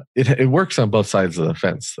it works on both sides of the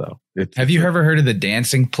fence, though. Have you ever heard of the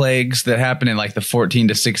dancing plagues that happened in like the 14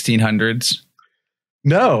 to 1600s?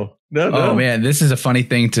 No. Oh man, this is a funny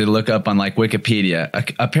thing to look up on like Wikipedia.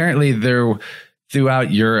 Apparently, there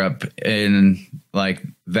throughout Europe in like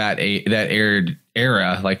that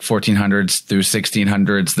era, like 1400s through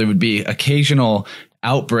 1600s, there would be occasional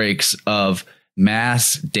outbreaks of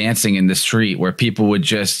mass dancing in the street where people would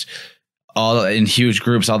just all in huge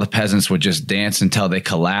groups. All the peasants would just dance until they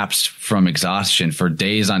collapsed from exhaustion for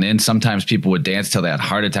days on end. Sometimes people would dance till they had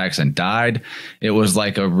heart attacks and died. It was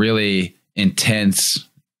like a really intense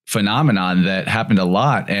phenomenon that happened a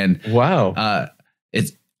lot. And wow,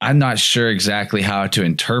 I'm not sure exactly how to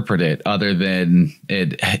interpret it other than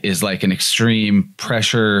it is like an extreme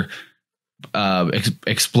pressure,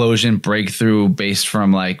 explosion, breakthrough based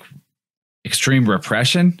from like extreme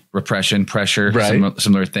repression, pressure, right.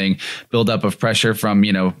 Similar thing, buildup of pressure from,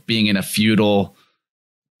 being in a feudal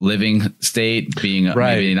living state, being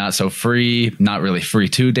right. maybe not so free, not really free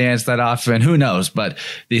to dance that often. Who knows? But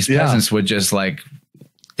these peasants would just like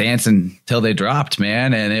dance until they dropped,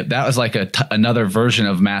 man. And that was like another version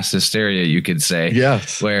of mass hysteria, you could say.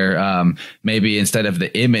 Yes. Where maybe instead of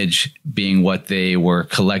the image being what they were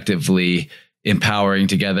collectively empowering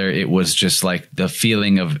together, it was just like the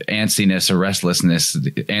feeling of antsiness or restlessness.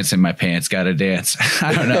 Ants in my pants, gotta dance.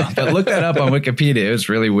 I don't know, but look that up on Wikipedia. It was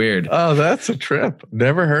really weird. Oh, that's a trip.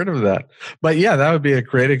 Never heard of that. But yeah, that would be a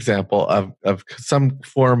great example of some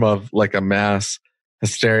form of like a mass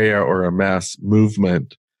hysteria or a mass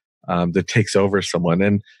movement that takes over someone.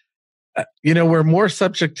 And we're more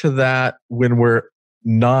subject to that when we're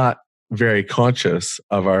not very conscious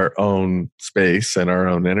of our own space and our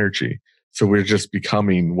own energy. So we're just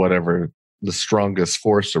becoming whatever the strongest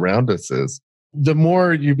force around us is. The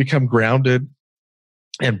more you become grounded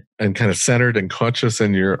and kind of centered and conscious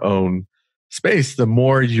in your own space, the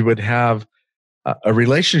more you would have a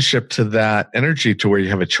relationship to that energy to where you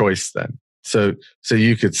have a choice then. So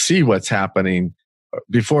you could see what's happening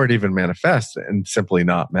before it even manifests and simply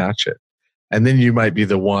not match it. And then you might be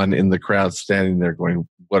the one in the crowd standing there going,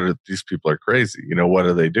 what are these people are crazy? What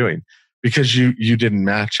are they doing? Because you didn't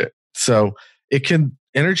match it. So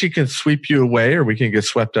energy can sweep you away, or we can get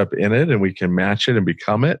swept up in it and we can match it and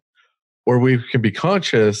become it. Or we can be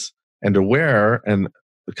conscious and aware and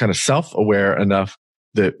kind of self-aware enough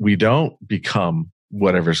that we don't become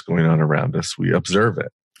whatever's going on around us. We observe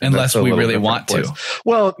it. Unless we really want to.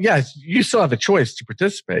 Well, yeah, you still have a choice to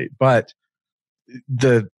participate, but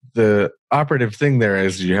the operative thing there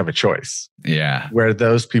is you have a choice. Yeah. Where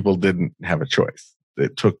those people didn't have a choice.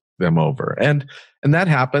 It took them over. And that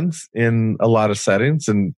happens in a lot of settings.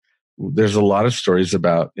 And there's a lot of stories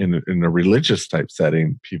about in a religious type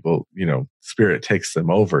setting, people, spirit takes them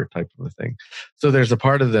over type of a thing. So there's a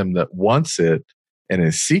part of them that wants it and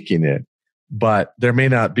is seeking it, but there may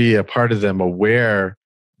not be a part of them aware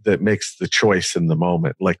that makes the choice in the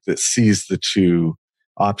moment, like that sees the two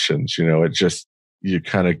options. It just, you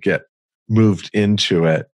kind of get moved into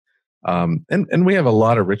it. And we have a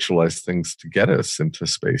lot of ritualized things to get us into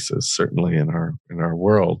spaces, certainly in our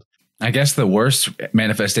world. I guess the worst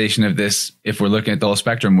manifestation of this, if we're looking at the whole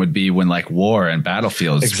spectrum, would be when like war and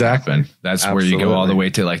battlefields happen. That's Absolutely. Where you go all the way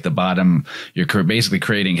to like the bottom. You're basically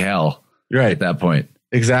creating hell at that point.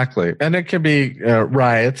 Exactly. And it can be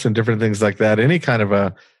riots and different things like that. Any kind of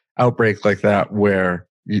a outbreak like that where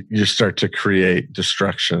you start to create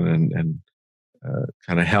destruction and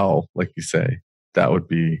kind of hell, like you say. That would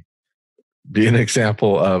be an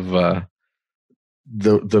example of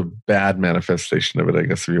the bad manifestation of it, I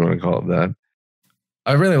guess, if you want to call it that.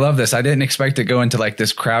 I really love this. I didn't expect to go into like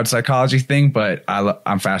this crowd psychology thing, but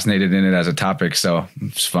I'm fascinated in it as a topic, so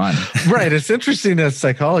it's fun. Right. It's interesting as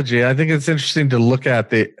psychology. I think it's interesting to look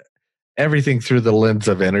at everything through the lens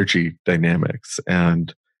of energy dynamics,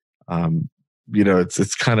 and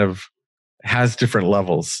it's kind of has different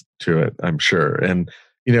levels to it, I'm sure. And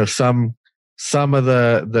some of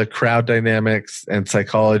the crowd dynamics and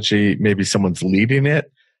psychology, maybe someone's leading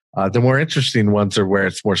it. The more interesting ones are where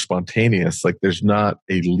it's more spontaneous. Like there's not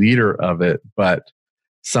a leader of it, but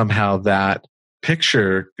somehow that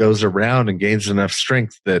picture goes around and gains enough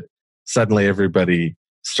strength that suddenly everybody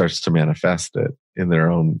starts to manifest it in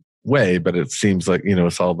their own way. But it seems like,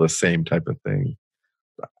 it's all the same type of thing.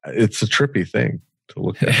 It's a trippy thing to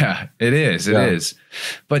look at. Yeah, it is. It is.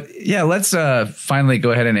 But yeah, let's finally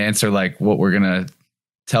go ahead and answer like what we're going to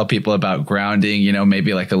tell people about grounding,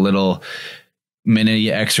 maybe like a little mini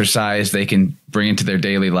exercise they can bring into their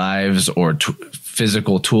daily lives, or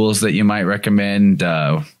physical tools that you might recommend.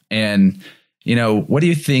 And, what do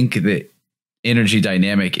you think the energy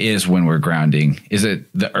dynamic is when we're grounding? Is it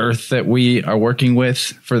the earth that we are working with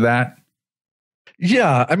for that?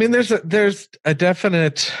 Yeah. I mean, there's a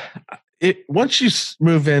definite, once you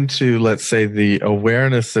move into, let's say, the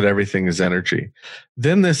awareness that everything is energy,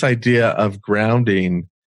 then this idea of grounding,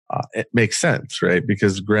 it makes sense, right?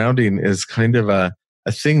 Because grounding is kind of a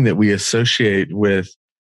thing that we associate with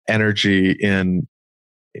energy in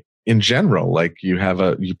general. Like you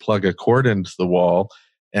plug a cord into the wall,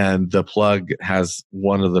 and the plug has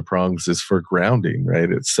one of the prongs is for grounding,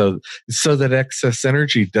 right? It's so that excess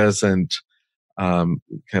energy doesn't kind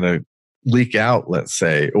of leak out, let's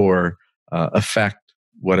say, or affect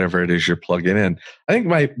whatever it is you're plugging in. I think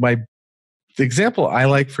the example I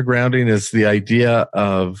like for grounding is the idea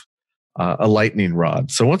of a lightning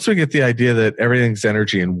rod. So once we get the idea that everything's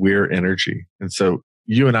energy and we're energy, and so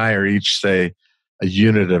you and I are each, say, a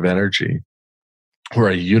unit of energy or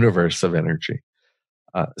a universe of energy.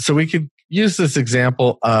 So we could use this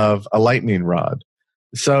example of a lightning rod.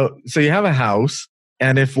 So you have a house,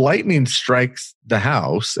 and if lightning strikes the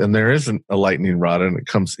house and there isn't a lightning rod and it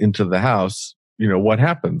comes into the house, what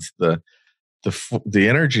happens? The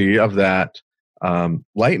energy of that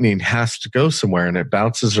lightning has to go somewhere, and it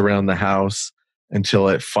bounces around the house until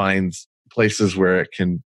it finds places where it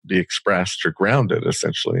can be expressed or grounded,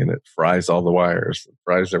 essentially, and it fries all the wires, it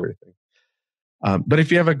fries everything. But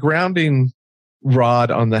if you have a grounding rod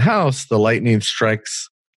on the house, the lightning strikes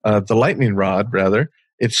the lightning rod, rather.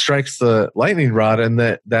 It strikes the lightning rod, and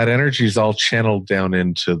that energy is all channeled down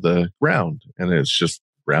into the ground, and it's just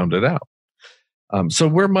grounded out. So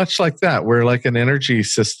we're much like that. We're like an energy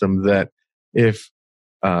system that if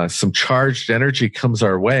some charged energy comes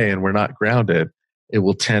our way and we're not grounded, it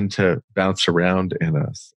will tend to bounce around in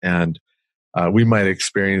us. And we might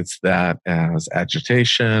experience that as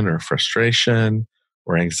agitation or frustration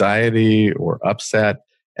or anxiety or upset.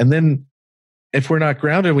 And then if we're not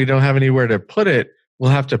grounded, we don't have anywhere to put it, we'll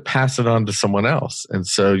have to pass it on to someone else. And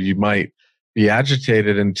so you might be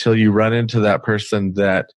agitated until you run into that person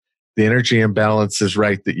that the energy imbalance is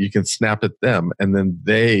right, that you can snap at them, and then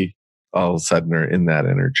they all of a sudden are in that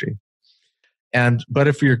energy. But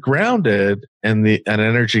if you're grounded and an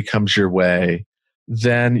energy comes your way,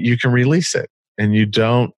 then you can release it and you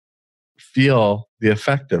don't feel the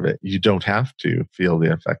effect of it. You don't have to feel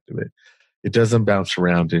the effect of it. It doesn't bounce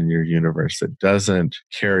around in your universe. It doesn't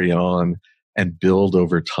carry on and build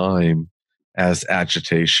over time as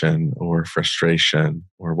agitation or frustration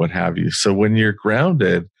or what have you. So when you're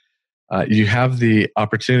grounded, you have the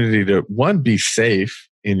opportunity to, one, be safe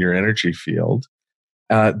in your energy field.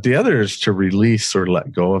 The other is to release or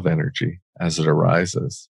let go of energy as it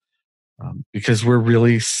arises. Because we're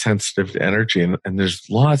really sensitive to energy. And there's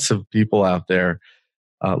lots of people out there,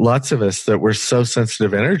 lots of us, that we're so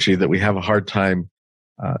sensitive to energy that we have a hard time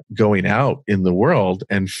going out in the world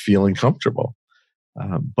and feeling comfortable.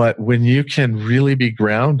 But when you can really be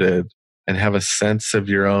grounded and have a sense of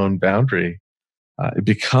your own boundary, it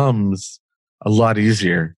becomes a lot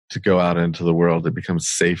easier to go out into the world. It becomes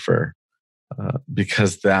safer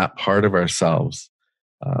because that part of ourselves,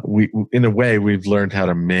 in a way, we've learned how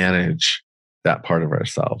to manage that part of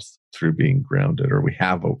ourselves through being grounded, or we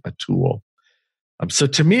have a tool. So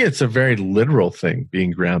to me, it's a very literal thing,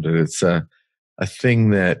 being grounded. It's a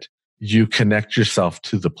thing that you connect yourself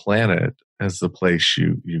to the planet as the place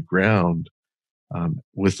you ground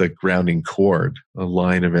with a grounding cord, a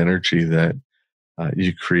line of energy that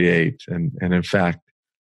you create. And in fact,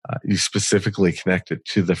 you specifically connect it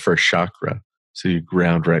to the first chakra. So you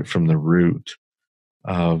ground right from the root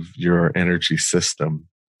of your energy system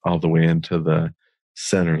all the way into the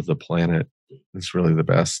center of the planet. It's really the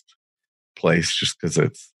best place, just because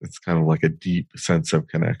it's kind of like a deep sense of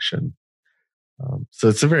connection. So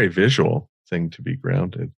it's a very visual thing to be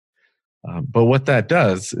grounded. But what that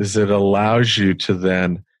does is it allows you to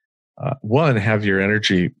then, one, have your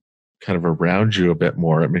energy kind of around you a bit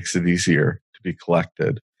more. It makes it easier to be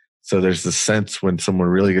collected. So there's the sense when someone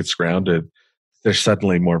really gets grounded, they're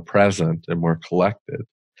suddenly more present and more collected.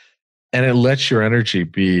 And it lets your energy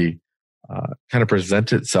be kind of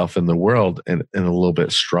present itself in the world in a little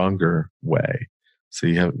bit stronger way. So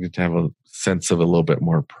you get to have a sense of a little bit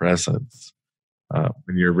more presence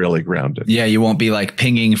when you're really grounded. Yeah, you won't be like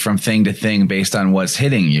pinging from thing to thing based on what's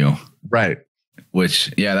hitting you. Right.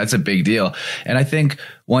 Which, yeah, that's a big deal. And I think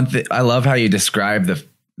one thing, I love how you describe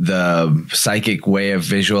the psychic way of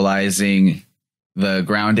visualizing the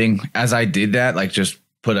grounding. As I did that, like just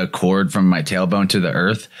put a cord from my tailbone to the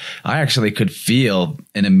earth, I actually could feel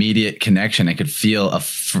an immediate connection. I could feel a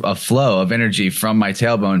flow of energy from my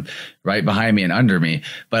tailbone right behind me and under me.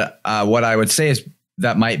 But what I would say is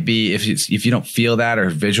that might be, if you don't feel that or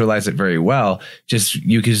visualize it very well, just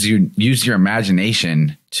you use your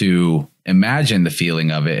imagination to imagine the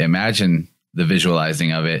feeling of it, imagine the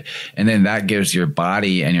visualizing of it. And then that gives your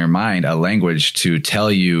body and your mind a language to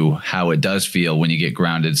tell you how it does feel when you get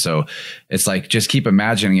grounded. So it's like, just keep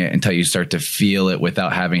imagining it until you start to feel it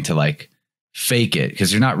without having to like fake it.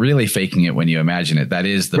 Cause you're not really faking it when you imagine it. That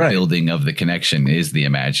is the building of the connection, is the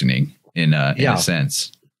imagining in a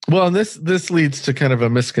sense. Well, and this leads to kind of a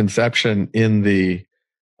misconception in the,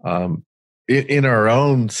 in our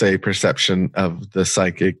own, say, perception of the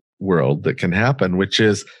psychic world that can happen, which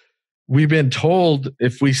is, we've been told,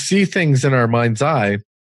 if we see things in our mind's eye,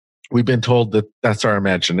 we've been told that that's our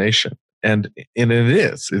imagination. And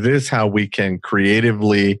it is how we can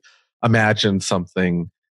creatively imagine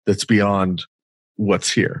something that's beyond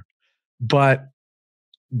what's here. But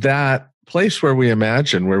that place where we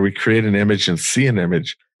imagine, where we create an image and see an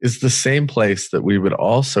image, is the same place that we would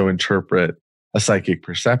also interpret a psychic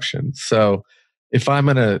perception. So if I'm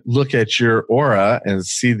going to look at your aura and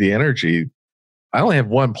see the energy, I only have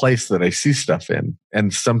one place that I see stuff in.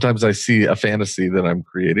 And sometimes I see a fantasy that I'm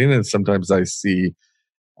creating, and sometimes I see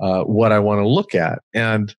what I want to look at.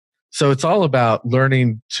 And so it's all about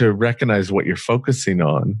learning to recognize what you're focusing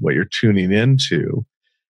on, what you're tuning into,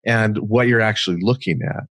 and what you're actually looking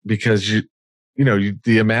at. Because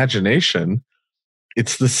the imagination,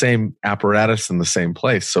 it's the same apparatus in the same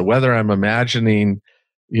place. So whether I'm imagining,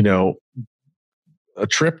 a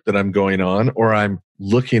trip that I'm going on, or I'm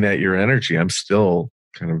looking at your energy, I'm still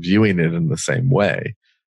kind of viewing it in the same way.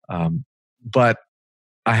 But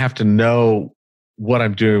I have to know what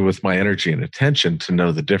I'm doing with my energy and attention to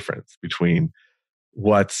know the difference between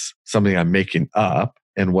what's something I'm making up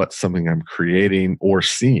and what's something I'm creating or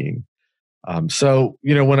seeing. So,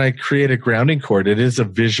 when I create a grounding cord, it is a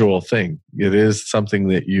visual thing. It is something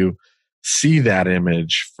that you see that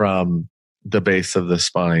image from the base of the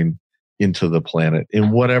spine into the planet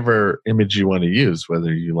in whatever image you want to use,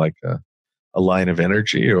 whether you like a line of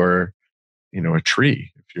energy or, a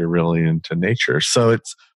tree, if you're really into nature. So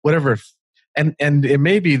it's whatever. And it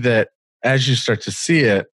may be that as you start to see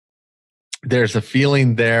it, there's a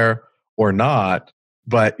feeling there, or not,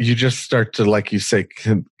 but you just start to, like you say,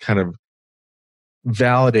 kind of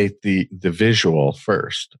validate the visual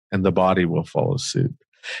first, and the body will follow suit.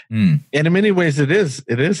 And in many ways, it is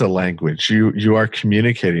a language. You are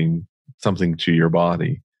communicating something to your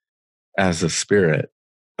body as a spirit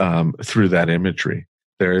through that imagery.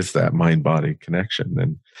 There is that mind-body connection.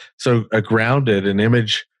 And so an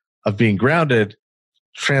image of being grounded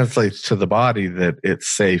translates to the body that it's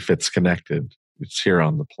safe, it's connected, it's here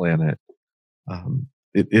on the planet.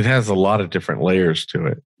 It has a lot of different layers to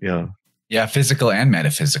it. Yeah. Yeah, physical and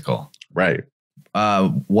metaphysical. Right.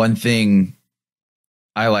 One thing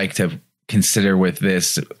I like to consider with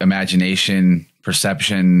this imagination,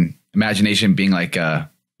 perception, imagination being like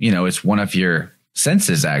it's one of your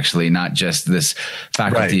senses, actually, not just this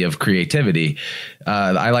faculty of creativity.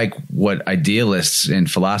 I like what idealists in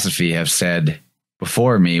philosophy have said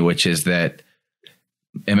before me, which is that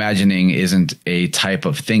imagining isn't a type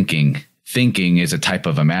of thinking. Thinking is a type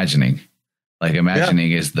of imagining. Like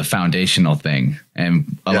imagining is the foundational thing.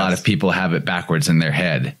 And a lot of people have it backwards in their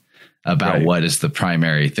head about what is the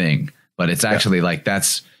primary thing. But it's actually like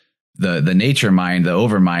that's the nature mind, the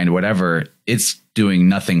overmind, whatever. It's doing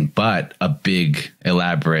nothing but a big,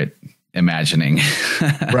 elaborate imagining.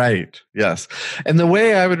 Right. Yes. And the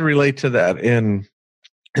way I would relate to that in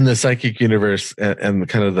the psychic universe and the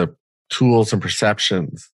kind of the tools and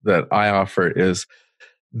perceptions that I offer is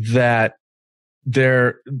that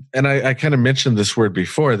and I kind of mentioned this word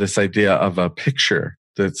before, this idea of a picture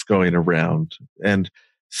that's going around. And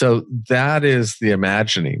so that is the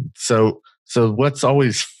imagining. So what's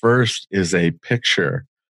always first is a picture.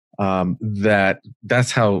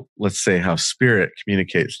 That's how, let's say, how spirit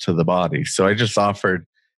communicates to the body. So I just offered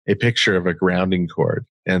a picture of a grounding cord,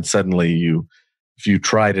 and suddenly if you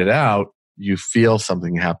tried it out, you feel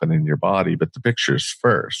something happen in your body, but the picture's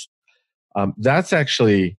first. That's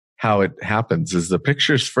actually how it happens, is the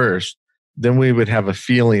picture's first, then we would have a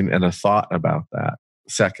feeling and a thought about that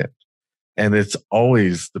second. And it's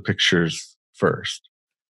always the picture's first.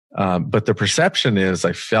 But the perception is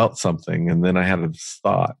I felt something and then I had this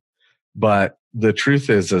thought. But the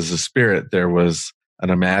truth is, as a spirit, there was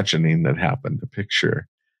an imagining that happened, a picture.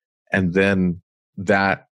 And then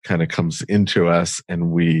that kind of comes into us,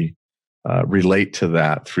 and we relate to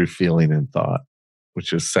that through feeling and thought,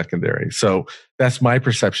 which is secondary. So that's my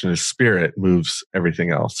perception, is spirit moves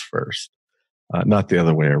everything else first, not the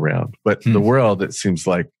other way around. But the world, it seems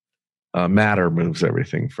like matter moves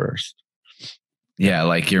everything first. Yeah,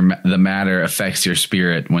 like the matter affects your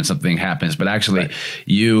spirit when something happens, but actually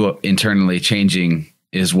you internally changing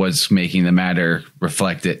is what's making the matter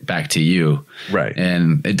reflect it back to you. Right.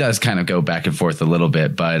 And it does kind of go back and forth a little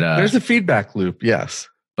bit, but there's a feedback loop, yes.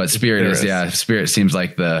 But spirit spirit seems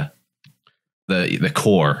like the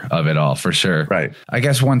core of it all, for sure. Right. I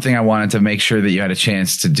guess one thing I wanted to make sure that you had a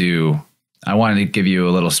chance to do, I wanted to give you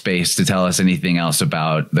a little space to tell us anything else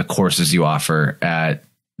about the courses you offer at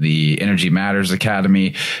the Energy Matters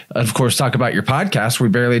Academy. Of course, talk about your podcast. We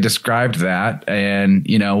barely described that. And,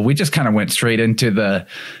 we just kind of went straight into the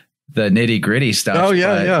nitty gritty stuff. Oh,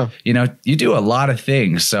 yeah, but, you do a lot of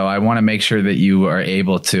things. So I want to make sure that you are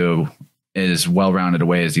able to, as well-rounded a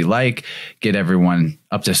way as you like, get everyone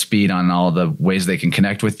up to speed on all the ways they can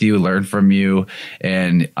connect with you, learn from you.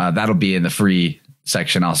 And that'll be in the free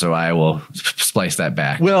section. Also, I will splice that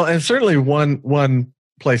back. Well, and certainly one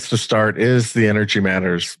place to start is the Energy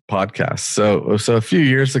Matters podcast. So a few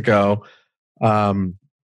years ago, I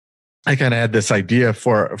kind of had this idea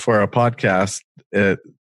for a podcast,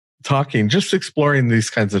 just exploring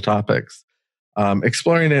these kinds of topics,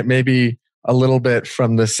 exploring it maybe a little bit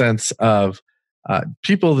from the sense of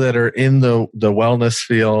people that are in the wellness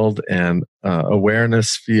field and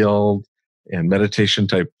awareness field and meditation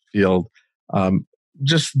type field,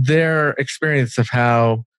 just their experience of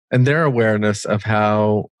how, and their awareness of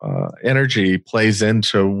how energy plays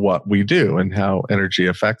into what we do and how energy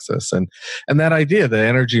affects us. And that idea that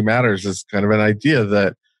energy matters is kind of an idea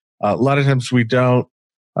that a lot of times we don't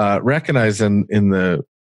recognize in the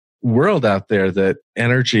world out there, that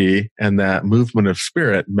energy and that movement of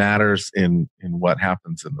spirit matters in what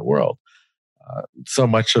happens in the world. So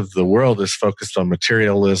much of the world is focused on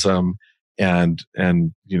materialism and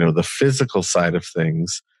the physical side of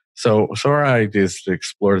things. So our idea is to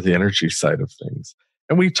explore the energy side of things.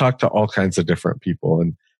 And we talk to all kinds of different people.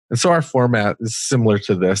 And so our format is similar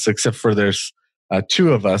to this, except for there's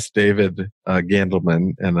two of us, David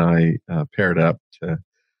Gandelman and I, paired up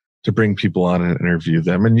to bring people on and interview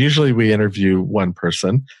them. And usually we interview one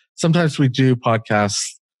person. Sometimes we do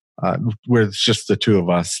podcasts where it's just the two of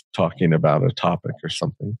us talking about a topic or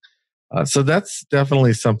something. So that's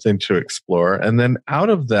definitely something to explore. And then out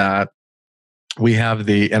of that, we have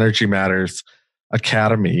the Energy Matters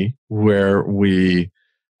Academy, where we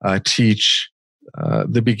teach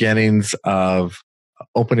the beginnings of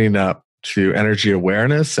opening up to energy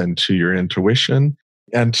awareness and to your intuition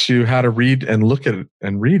and to how to read and look at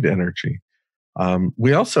and read energy.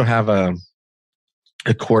 We also have a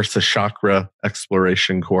course, a chakra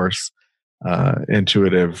exploration course,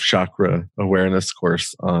 intuitive chakra awareness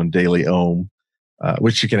course on Daily Om,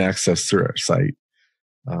 which you can access through our site.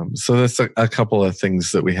 So that's a couple of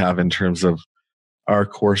things that we have in terms of our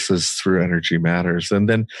courses through Energy Matters. And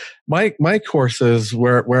then my courses,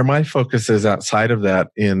 where my focus is outside of that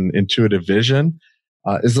in intuitive vision,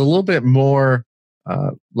 is a little bit more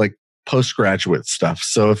like postgraduate stuff.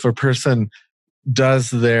 So if a person does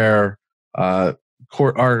their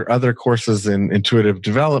our other courses in intuitive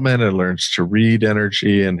development and learns to read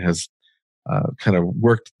energy and has kind of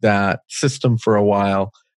worked that system for a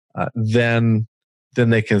while, then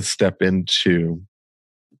they can step into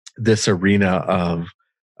this arena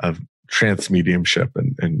of trance mediumship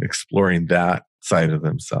and exploring that side of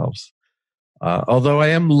themselves. Although I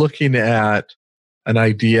am looking at an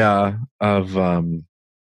idea of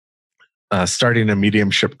starting a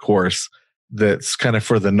mediumship course that's kind of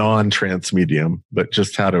for the non-trance medium, but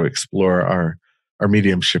just how to explore our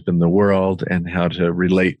mediumship in the world and how to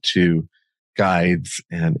relate to guides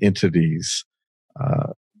and entities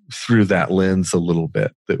through that lens a little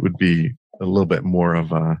bit. That would be a little bit more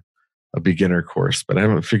of a beginner course, but I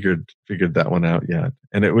haven't figured that one out yet.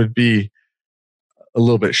 And it would be a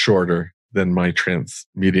little bit shorter than my trance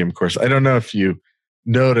medium course. I don't know if you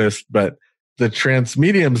noticed, but the trance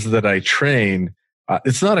mediums that I train,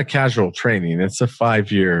 it's not a casual training. It's a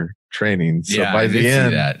 5-year training. So by the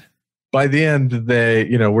end, they,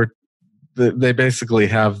 they basically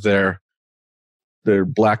have their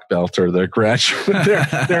black belt or their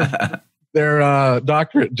graduate, their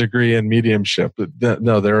doctorate degree in mediumship.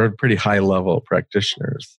 No, they're pretty high level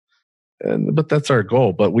practitioners, but that's our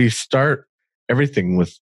goal. But we start everything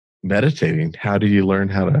with meditating. How do you learn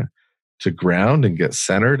how to ground and get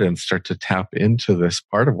centered and start to tap into this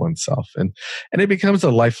part of oneself? And it becomes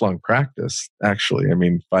a lifelong practice, actually. I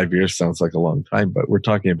mean, 5 years sounds like a long time, but we're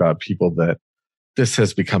talking about people that this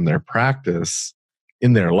has become their practice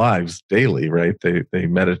in their lives daily, right? They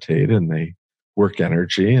meditate and they work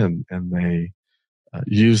energy and they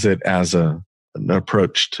use it as an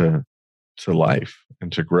approach to life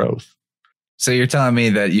and to growth. So you're telling me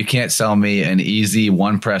that you can't sell me an easy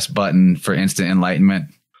one press button for instant enlightenment?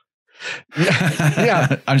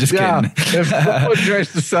 Yeah. I'm just kidding. If someone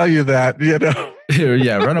tries to sell you that,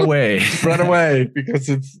 yeah, run away. Run away, because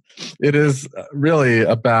it is really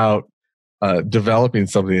about developing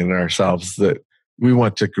something in ourselves that we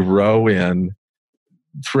want to grow in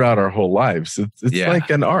throughout our whole lives. It's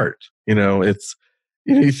like an art, it's,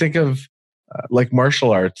 you think of like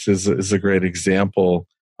martial arts is a great example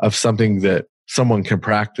of something that someone can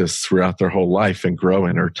practice throughout their whole life and grow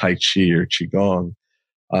in, or Tai Chi or Qigong.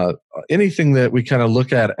 Anything that we kind of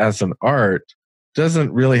look at as an art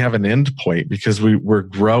doesn't really have an end point, because we're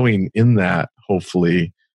growing in that,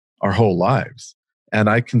 hopefully, our whole lives. And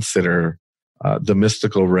I consider the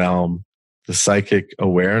mystical realm, the psychic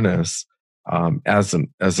awareness, as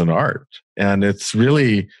an art. And it's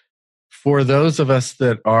really for those of us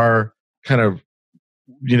that are kind of,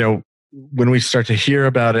 when we start to hear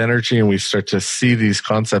about energy and we start to see these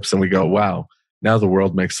concepts and we go, wow, now the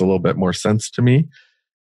world makes a little bit more sense to me.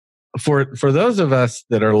 For those of us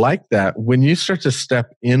that are like that, when you start to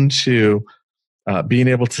step into being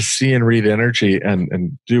able to see and read energy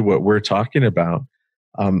and do what we're talking about,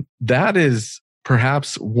 that is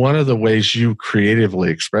perhaps one of the ways you creatively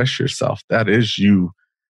express yourself. That is you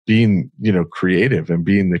being, creative and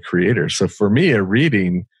being the creator. So for me, a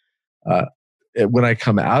reading, when I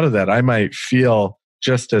come out of that, I might feel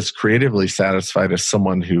just as creatively satisfied as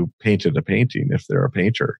someone who painted a painting, if they're a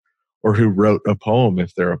painter, or who wrote a poem,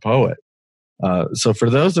 if they're a poet. So for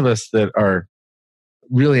those of us that are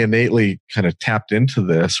really innately kind of tapped into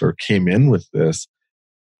this or came in with this,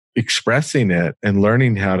 expressing it and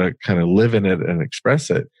learning how to kind of live in it and express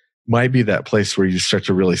it might be that place where you start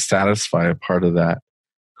to really satisfy a part of that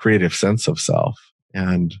creative sense of self.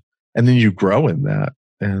 And then you grow in that.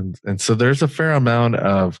 And so there's a fair amount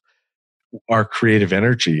of our creative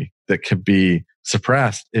energy that can be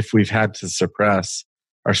suppressed if we've had to suppress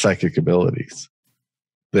our psychic abilities.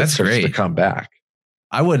 That's great to come back.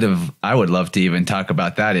 I would love to even talk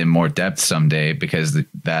about that in more depth someday, because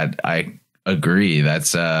that I agree.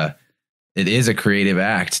 That's it is a creative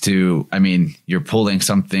act you're pulling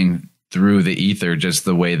something through the ether, just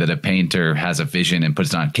the way that a painter has a vision and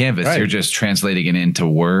puts it on canvas. Right. You're just translating it into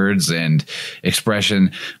words and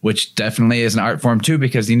expression, which definitely is an art form too,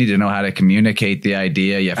 because you need to know how to communicate the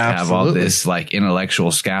idea. You have to have all this like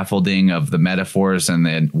intellectual scaffolding of the metaphors and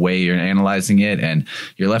the way you're analyzing it. And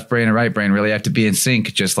your left brain and right brain really have to be in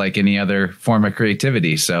sync, just like any other form of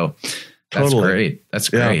creativity. So that's great. That's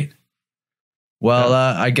great. Well,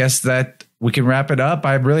 I guess that we can wrap it up.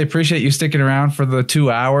 I really appreciate you sticking around for the 2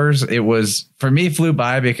 hours. It was, for me, flew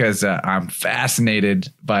by because I'm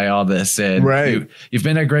fascinated by all this. And you've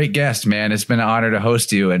been a great guest, man. It's been an honor to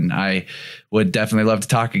host you. And I would definitely love to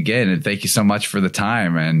talk again. And thank you so much for the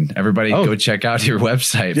time. And everybody go check out your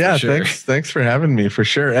website. Yeah, for sure. Thanks for having me, for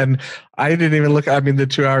sure. And I didn't even look. I mean, the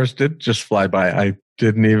 2 hours did just fly by. I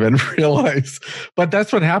didn't even realize. But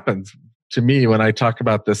that's what happens to me when I talk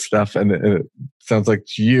about this stuff. And it sounds like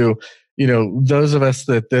to you, you know, those of us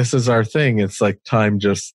that this is our thing, it's like time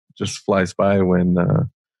just flies by when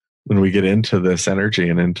we get into this energy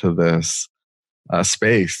and into this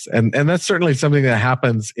space. And that's certainly something that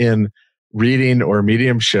happens in reading or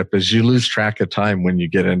mediumship, is you lose track of time when you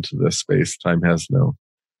get into this space. Time has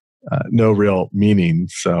no real meaning.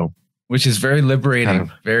 So, which is very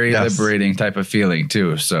liberating, liberating type of feeling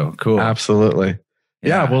too. So cool. Absolutely.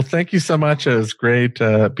 Yeah. Well, thank you so much. It was great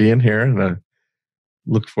being here, and I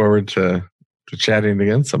look forward to chatting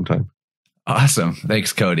again sometime. Awesome.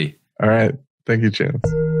 Thanks, Cody. All right. Thank you, Chance.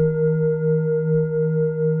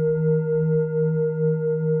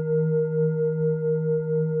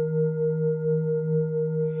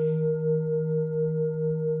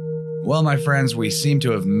 Well, my friends, we seem to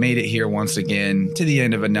have made it here once again to the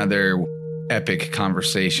end of another epic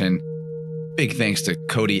conversation. Big thanks to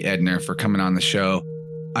Cody Edner for coming on the show.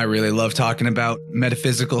 I really love talking about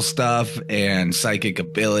metaphysical stuff and psychic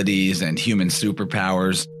abilities and human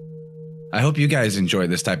superpowers. I hope you guys enjoy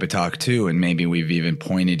this type of talk too, and maybe we've even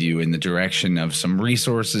pointed you in the direction of some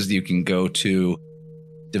resources you can go to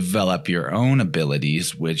develop your own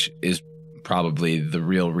abilities, which is probably the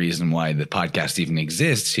real reason why the podcast even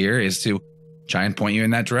exists here, is to try and point you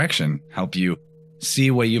in that direction, help you see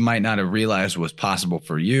what you might not have realized was possible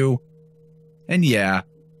for you. And yeah,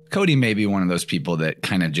 Cody may be one of those people that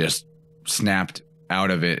kind of just snapped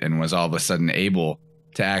out of it and was all of a sudden able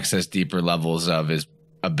to access deeper levels of his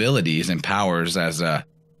abilities and powers as a,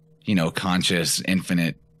 conscious,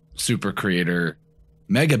 infinite, super creator,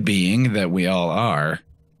 mega being that we all are.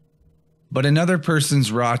 But another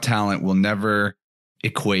person's raw talent will never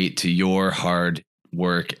equate to your hard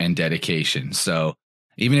work and dedication. So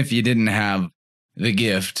even if you didn't have the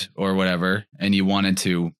gift or whatever, and you wanted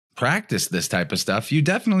to practice this type of stuff, you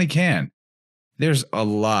definitely can. There's a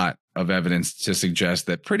lot of evidence to suggest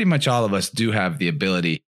that pretty much all of us do have the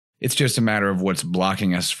ability. It's just a matter of what's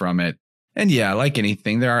blocking us from it. And yeah, like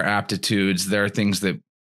anything, there are aptitudes. There are things that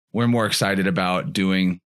we're more excited about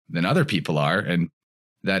doing than other people are. And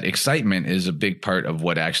that excitement is a big part of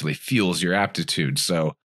what actually fuels your aptitude.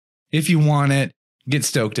 So if you want it, get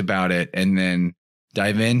stoked about it, and then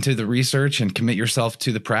dive into the research and commit yourself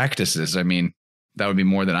to the practices. I mean, that would be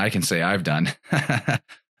more than I can say I've done. I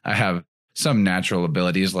have some natural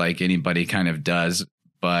abilities like anybody kind of does,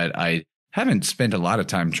 but I haven't spent a lot of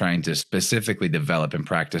time trying to specifically develop and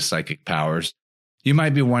practice psychic powers. You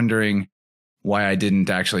might be wondering why I didn't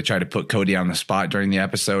actually try to put Cody on the spot during the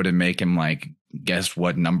episode and make him guess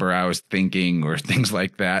what number I was thinking or things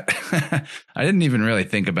like that. I didn't even really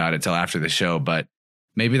think about it till after the show, but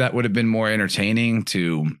maybe that would have been more entertaining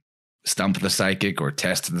to stump the psychic or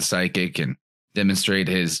test the psychic and demonstrate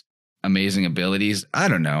his amazing abilities. I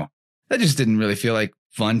don't know. That just didn't really feel like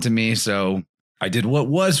fun to me. So I did what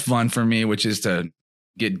was fun for me, which is to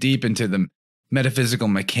get deep into the metaphysical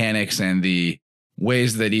mechanics and the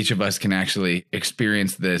ways that each of us can actually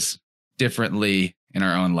experience this differently in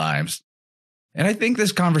our own lives. And I think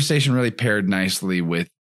this conversation really paired nicely with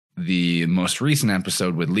the most recent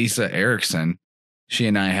episode with Lisa Erickson. She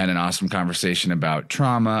and I had an awesome conversation about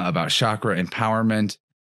trauma, about chakra empowerment,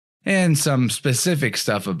 and some specific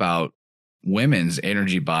stuff about women's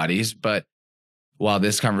energy bodies. But while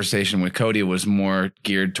this conversation with Cody was more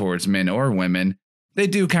geared towards men or women, they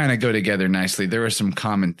do kind of go together nicely. There are some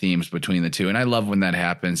common themes between the two, and I love when that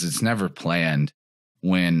happens. It's never planned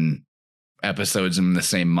when episodes in the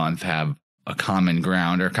same month have a common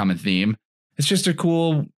ground or a common theme. It's just a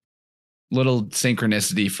cool little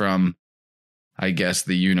synchronicity from, I guess,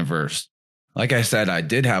 the universe. Like I said, I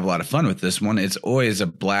did have a lot of fun with this one. It's always a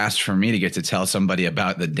blast for me to get to tell somebody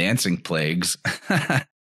about the dancing plagues.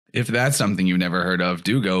 If that's something you've never heard of,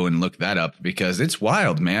 do go and look that up because it's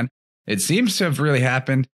wild, man. It seems to have really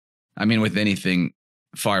happened. I mean, with anything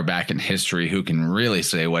far back in history who can really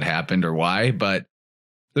say what happened or why, but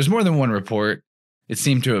there's more than one report. It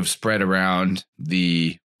seemed to have spread around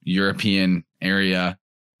the European area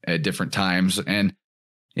at different times. And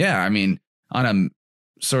yeah, I mean, on a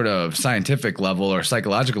sort of scientific level or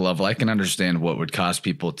psychological level, I can understand what would cause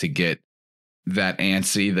people to get that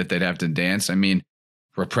antsy that they'd have to dance. I mean,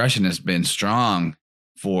 repression has been strong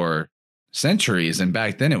for centuries, and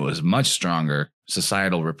back then it was much stronger,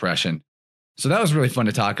 societal repression. So that was really fun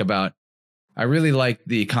to talk about. I really liked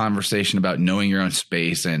the conversation about knowing your own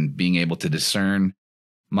space and being able to discern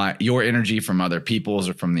your energy from other people's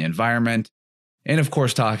or from the environment. And of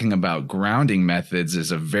course, talking about grounding methods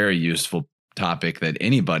is a very useful topic that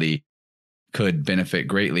anybody could benefit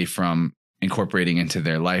greatly from incorporating into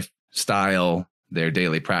their lifestyle, their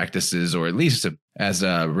daily practices, or at least as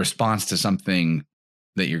a response to something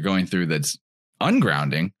that you're going through that's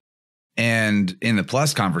ungrounding. And in the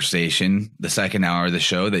Plus conversation, the second hour of the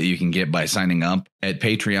show that you can get by signing up at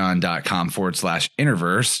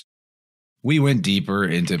patreon.com/InnerVerse, we went deeper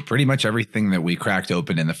into pretty much everything that we cracked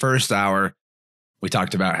open in the first hour. We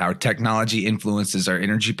talked about how technology influences our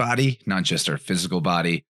energy body, not just our physical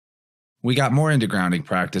body. We got more into grounding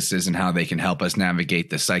practices and how they can help us navigate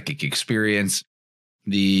the psychic experience,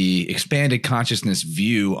 the expanded consciousness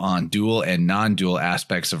view on dual and non-dual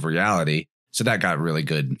aspects of reality. So that got really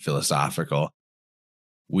good and philosophical.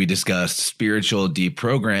 We discussed spiritual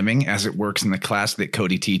deprogramming as it works in the class that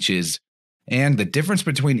Cody teaches, and the difference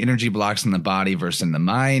between energy blocks in the body versus in the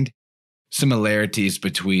mind, similarities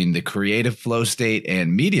between the creative flow state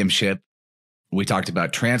and mediumship. We talked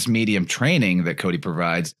about trans-medium training that Cody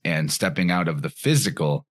provides and stepping out of the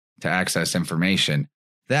physical to access information.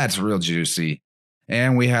 That's real juicy.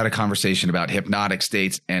 And we had a conversation about hypnotic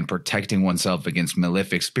states and protecting oneself against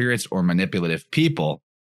malefic spirits or manipulative people.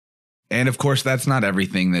 And of course, that's not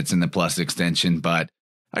everything that's in the Plus extension, but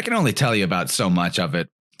I can only tell you about so much of it.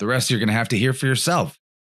 The rest you're going to have to hear for yourself.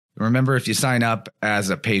 Remember, if you sign up as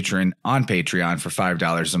a patron on Patreon for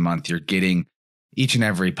 $5 a month, you're getting each and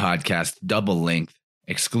every podcast double length,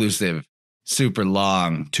 exclusive, super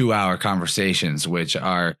long 2-hour conversations, which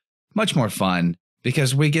are much more fun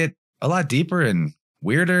because we get a lot deeper and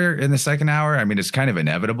weirder in the second hour. I mean, it's kind of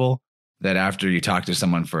inevitable that after you talk to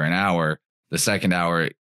someone for an hour, the second hour,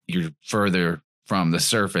 you're further from the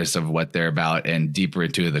surface of what they're about and deeper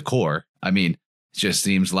into the core. I mean, it just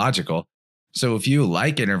seems logical. So if you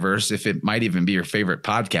like InnerVerse, if it might even be your favorite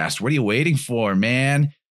podcast, what are you waiting for,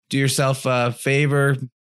 man? Do yourself a favor,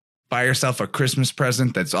 buy yourself a Christmas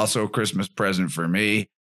present. That's also a Christmas present for me,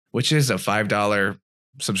 which is a $5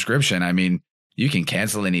 subscription. I mean, you can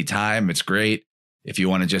cancel anytime. It's great. If you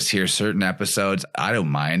want to just hear certain episodes, I don't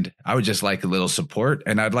mind. I would just like a little support,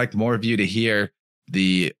 and I'd like more of you to hear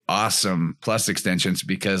the awesome Plus extensions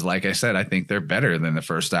because, like I said, I think they're better than the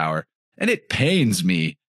first hour. And it pains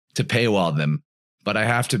me to paywall them, but I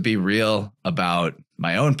have to be real about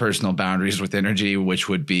my own personal boundaries with energy, which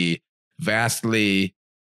would be vastly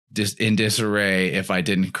in disarray if I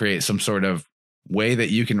didn't create some sort of way that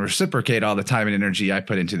you can reciprocate all the time and energy I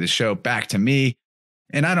put into the show back to me.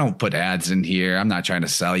 And I don't put ads in here. I'm not trying to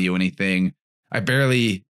sell you anything. I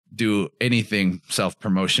barely do anything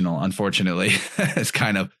self-promotional, unfortunately. It's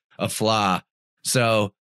kind of a flaw.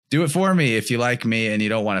 So do it for me. If you like me and you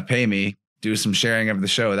don't want to pay me, do some sharing of the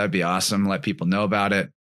show. That'd be awesome. Let people know about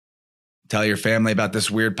it. Tell your family about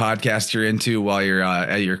this weird podcast you're into while you're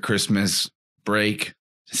at your Christmas break,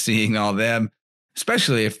 seeing all them,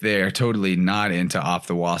 especially if they're totally not into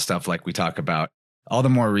off-the-wall stuff like we talk about. All the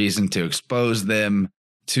more reason to expose them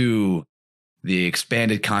to the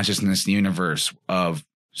expanded consciousness universe of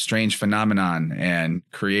strange phenomenon and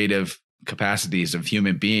creative capacities of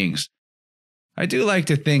human beings. I do like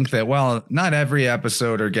to think that while not every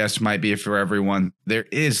episode or guest might be for everyone, there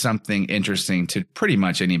is something interesting to pretty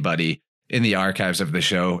much anybody in the archives of the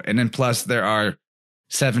show. And then plus there are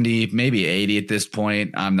 70, maybe 80 at this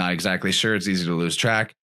point. I'm not exactly sure. It's easy to lose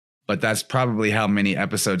track, but that's probably how many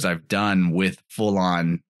episodes I've done with full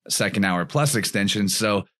on second hour Plus extensions.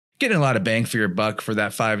 So getting a lot of bang for your buck for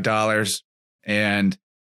that $5, and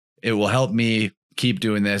it will help me keep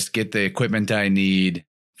doing this, get the equipment I need,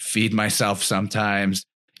 feed myself sometimes.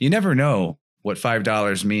 You never know what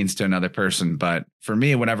 $5 means to another person. But for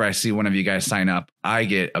me, whenever I see one of you guys sign up, I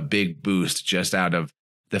get a big boost just out of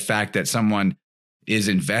the fact that someone is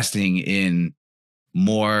investing in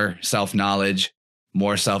more self-knowledge,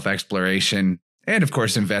 more self-exploration, and of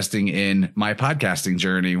course, investing in my podcasting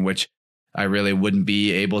journey, which I really wouldn't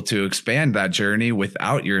be able to expand that journey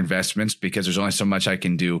without your investments because there's only so much I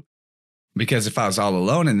can do. Because if I was all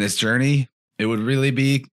alone in this journey, it would really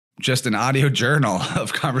be just an audio journal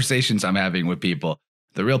of conversations I'm having with people.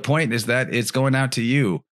 the real point is that it's going out to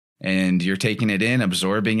you and you're taking it in,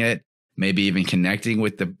 absorbing it, maybe even connecting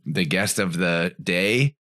with the guest of the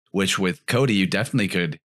day, which with Cody, you definitely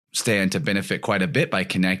could stand to benefit quite a bit by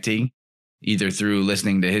connecting, either through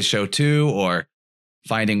listening to his show too, or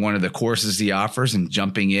finding one of the courses he offers and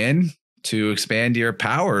jumping in to expand your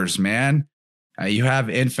powers, man. You have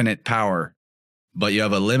infinite power, but you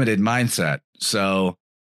have a limited mindset. So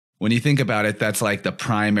when you think about it, that's like the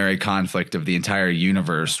primary conflict of the entire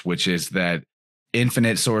universe, which is that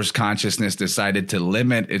infinite source consciousness decided to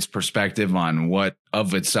limit its perspective on what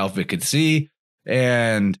of itself it could see.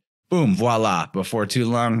 And boom, voila. Before too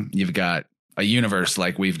long, you've got a universe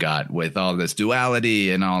like we've got with all this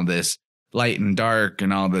duality and all this light and dark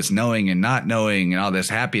and all this knowing and not knowing and all this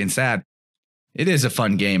happy and sad. It is a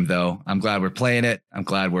fun game, though. I'm glad we're playing it. I'm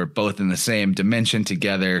glad we're both in the same dimension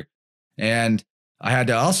together. And I had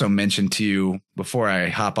to also mention to you before I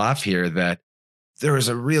hop off here that there was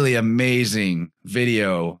a really amazing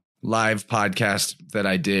video live podcast that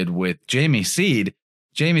I did with Jamie Seed.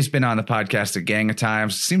 Jamie's been on the podcast a gang of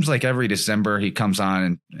times. Seems like every December he comes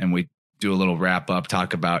on and we do a little wrap up,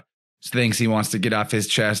 talk about things he wants to get off his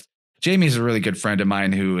chest. Jamie's a really good friend of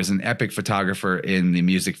mine who is an epic photographer in the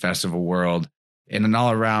music festival world and an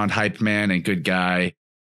all around hype man and good guy.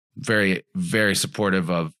 Very, very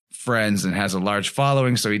supportive of friends and has a large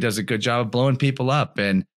following. So he does a good job of blowing people up.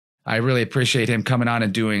 And I really appreciate him coming on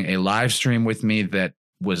and doing a live stream with me that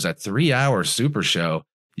was a 3-hour super show.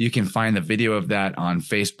 You can find the video of that on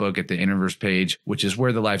Facebook at the InnerVerse page, which is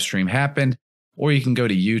where the live stream happened. Or you can go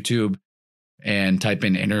to YouTube and type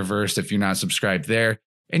in InnerVerse if you're not subscribed there.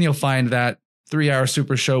 And you'll find that 3-hour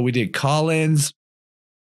super show. We did call-ins.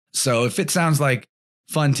 So if it sounds like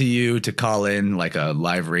fun to you to call in like a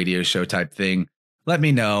live radio show type thing, let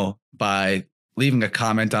me know by leaving a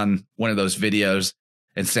comment on one of those videos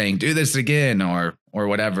and saying, do this again or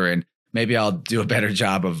whatever. And maybe I'll do a better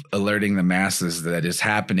job of alerting the masses that is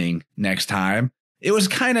happening next time. It was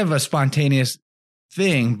kind of a spontaneous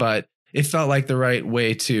thing, but it felt like the right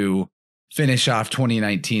way to finish off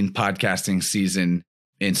 2019 podcasting season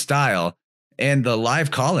in style. And the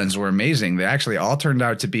live call-ins were amazing. They actually all turned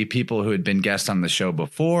out to be people who had been guests on the show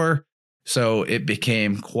before. So it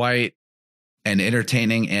became quite an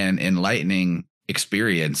entertaining and enlightening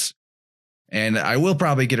experience. And I will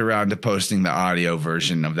probably get around to posting the audio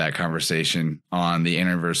version of that conversation on the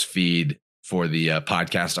InnerVerse feed for the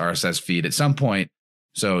podcast RSS feed at some point.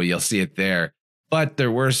 So you'll see it there. But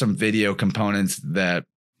there were some video components that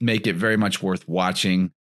make it very much worth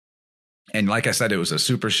watching. And like I said, it was a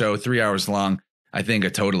super show, 3 hours long. I think a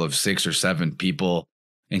total of 6 or 7 people,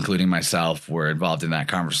 including myself, were involved in that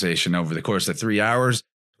conversation over the course of 3 hours.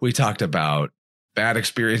 We talked about bad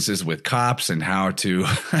experiences with cops and how to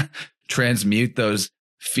transmute those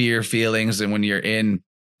fear feelings. And when you're in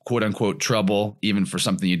quote unquote trouble, even for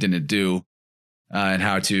something you didn't do, and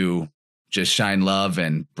how to just shine love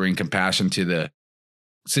and bring compassion to the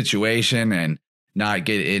situation and not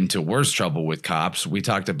get into worse trouble with cops. We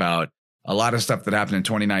talked about a lot of stuff that happened in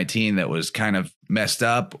 2019 that was kind of messed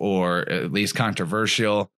up or at least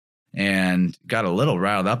controversial and got a little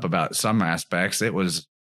riled up about some aspects. It was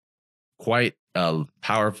quite a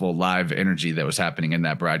powerful live energy that was happening in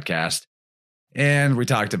that broadcast. And we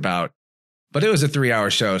talked about, but it was a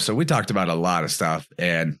 3-hour show. So we talked about a lot of stuff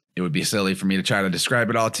and it would be silly for me to try to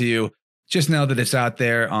describe it all to you. Just know that it's out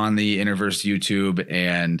there on the InnerVerse YouTube.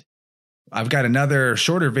 And I've got another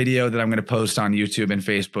shorter video that I'm going to post on YouTube and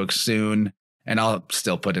Facebook soon. And I'll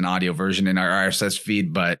still put an audio version in our RSS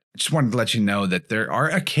feed, but I just wanted to let you know that there are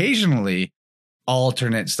occasionally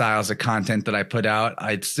alternate styles of content that I put out.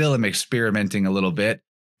 I still am experimenting a little bit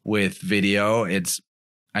with video. It's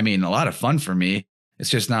a lot of fun for me. It's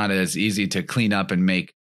just not as easy to clean up and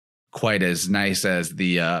make quite as nice as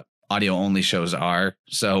the audio only shows are.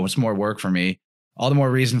 So it's more work for me. All the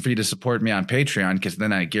more reason for you to support me on Patreon, because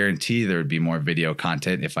then I guarantee there would be more video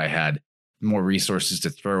content if I had more resources to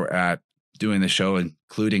throw at doing the show,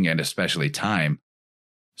 including and especially time.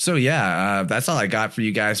 So yeah, that's all I got for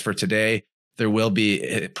you guys for today. There will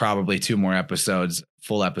be probably 2 more episodes,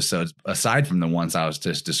 full episodes, aside from the ones I was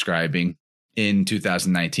just describing in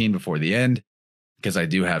 2019 before the end, because I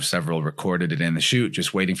do have several recorded and in the chute,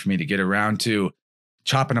 just waiting for me to get around to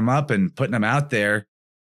chopping them up and putting them out there.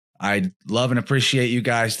 I love and appreciate you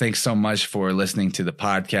guys. Thanks so much for listening to the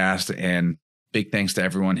podcast, and big thanks to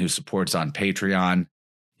everyone who supports on Patreon.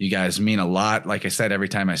 You guys mean a lot. Like I said, every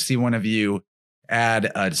time I see one of you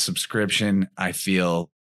add a subscription, I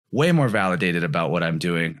feel way more validated about what I'm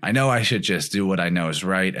doing. I know I should just do what I know is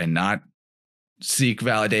right and not seek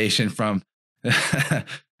validation from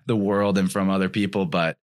the world and from other people,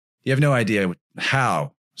 but You have no idea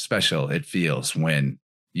how special it feels when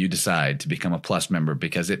you decide to become a Plus member,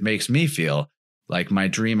 because it makes me feel like my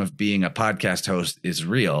dream of being a podcast host is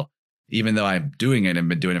real. Even though I'm doing it and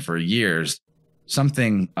been doing it for years,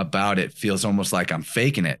 something about it feels almost like I'm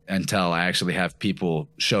faking it until I actually have people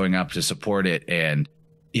showing up to support it and,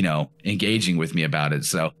 engaging with me about it.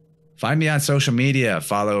 So find me on social media,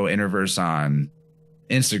 follow InnerVerse on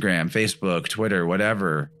Instagram, Facebook, Twitter,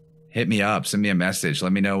 whatever. Hit me up, send me a message.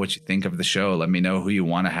 Let me know what you think of the show. Let me know who you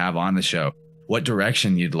want to have on the show, what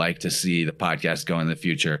direction you'd like to see the podcast go in the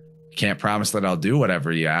future. Can't promise that I'll do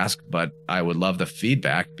whatever you ask, but I would love the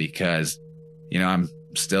feedback because, I'm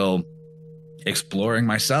still exploring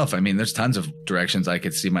myself. I mean, there's tons of directions I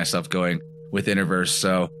could see myself going with InnerVerse.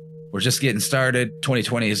 So we're just getting started.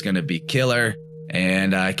 2020 is going to be killer,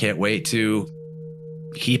 and I can't wait to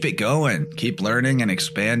keep it going, keep learning and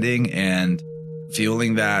expanding and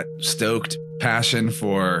fueling that stoked passion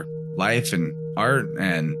for life and art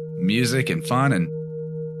and music and fun. And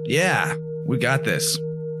yeah, we got this.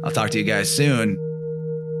 I'll talk to you guys soon.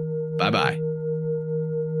 Bye-bye.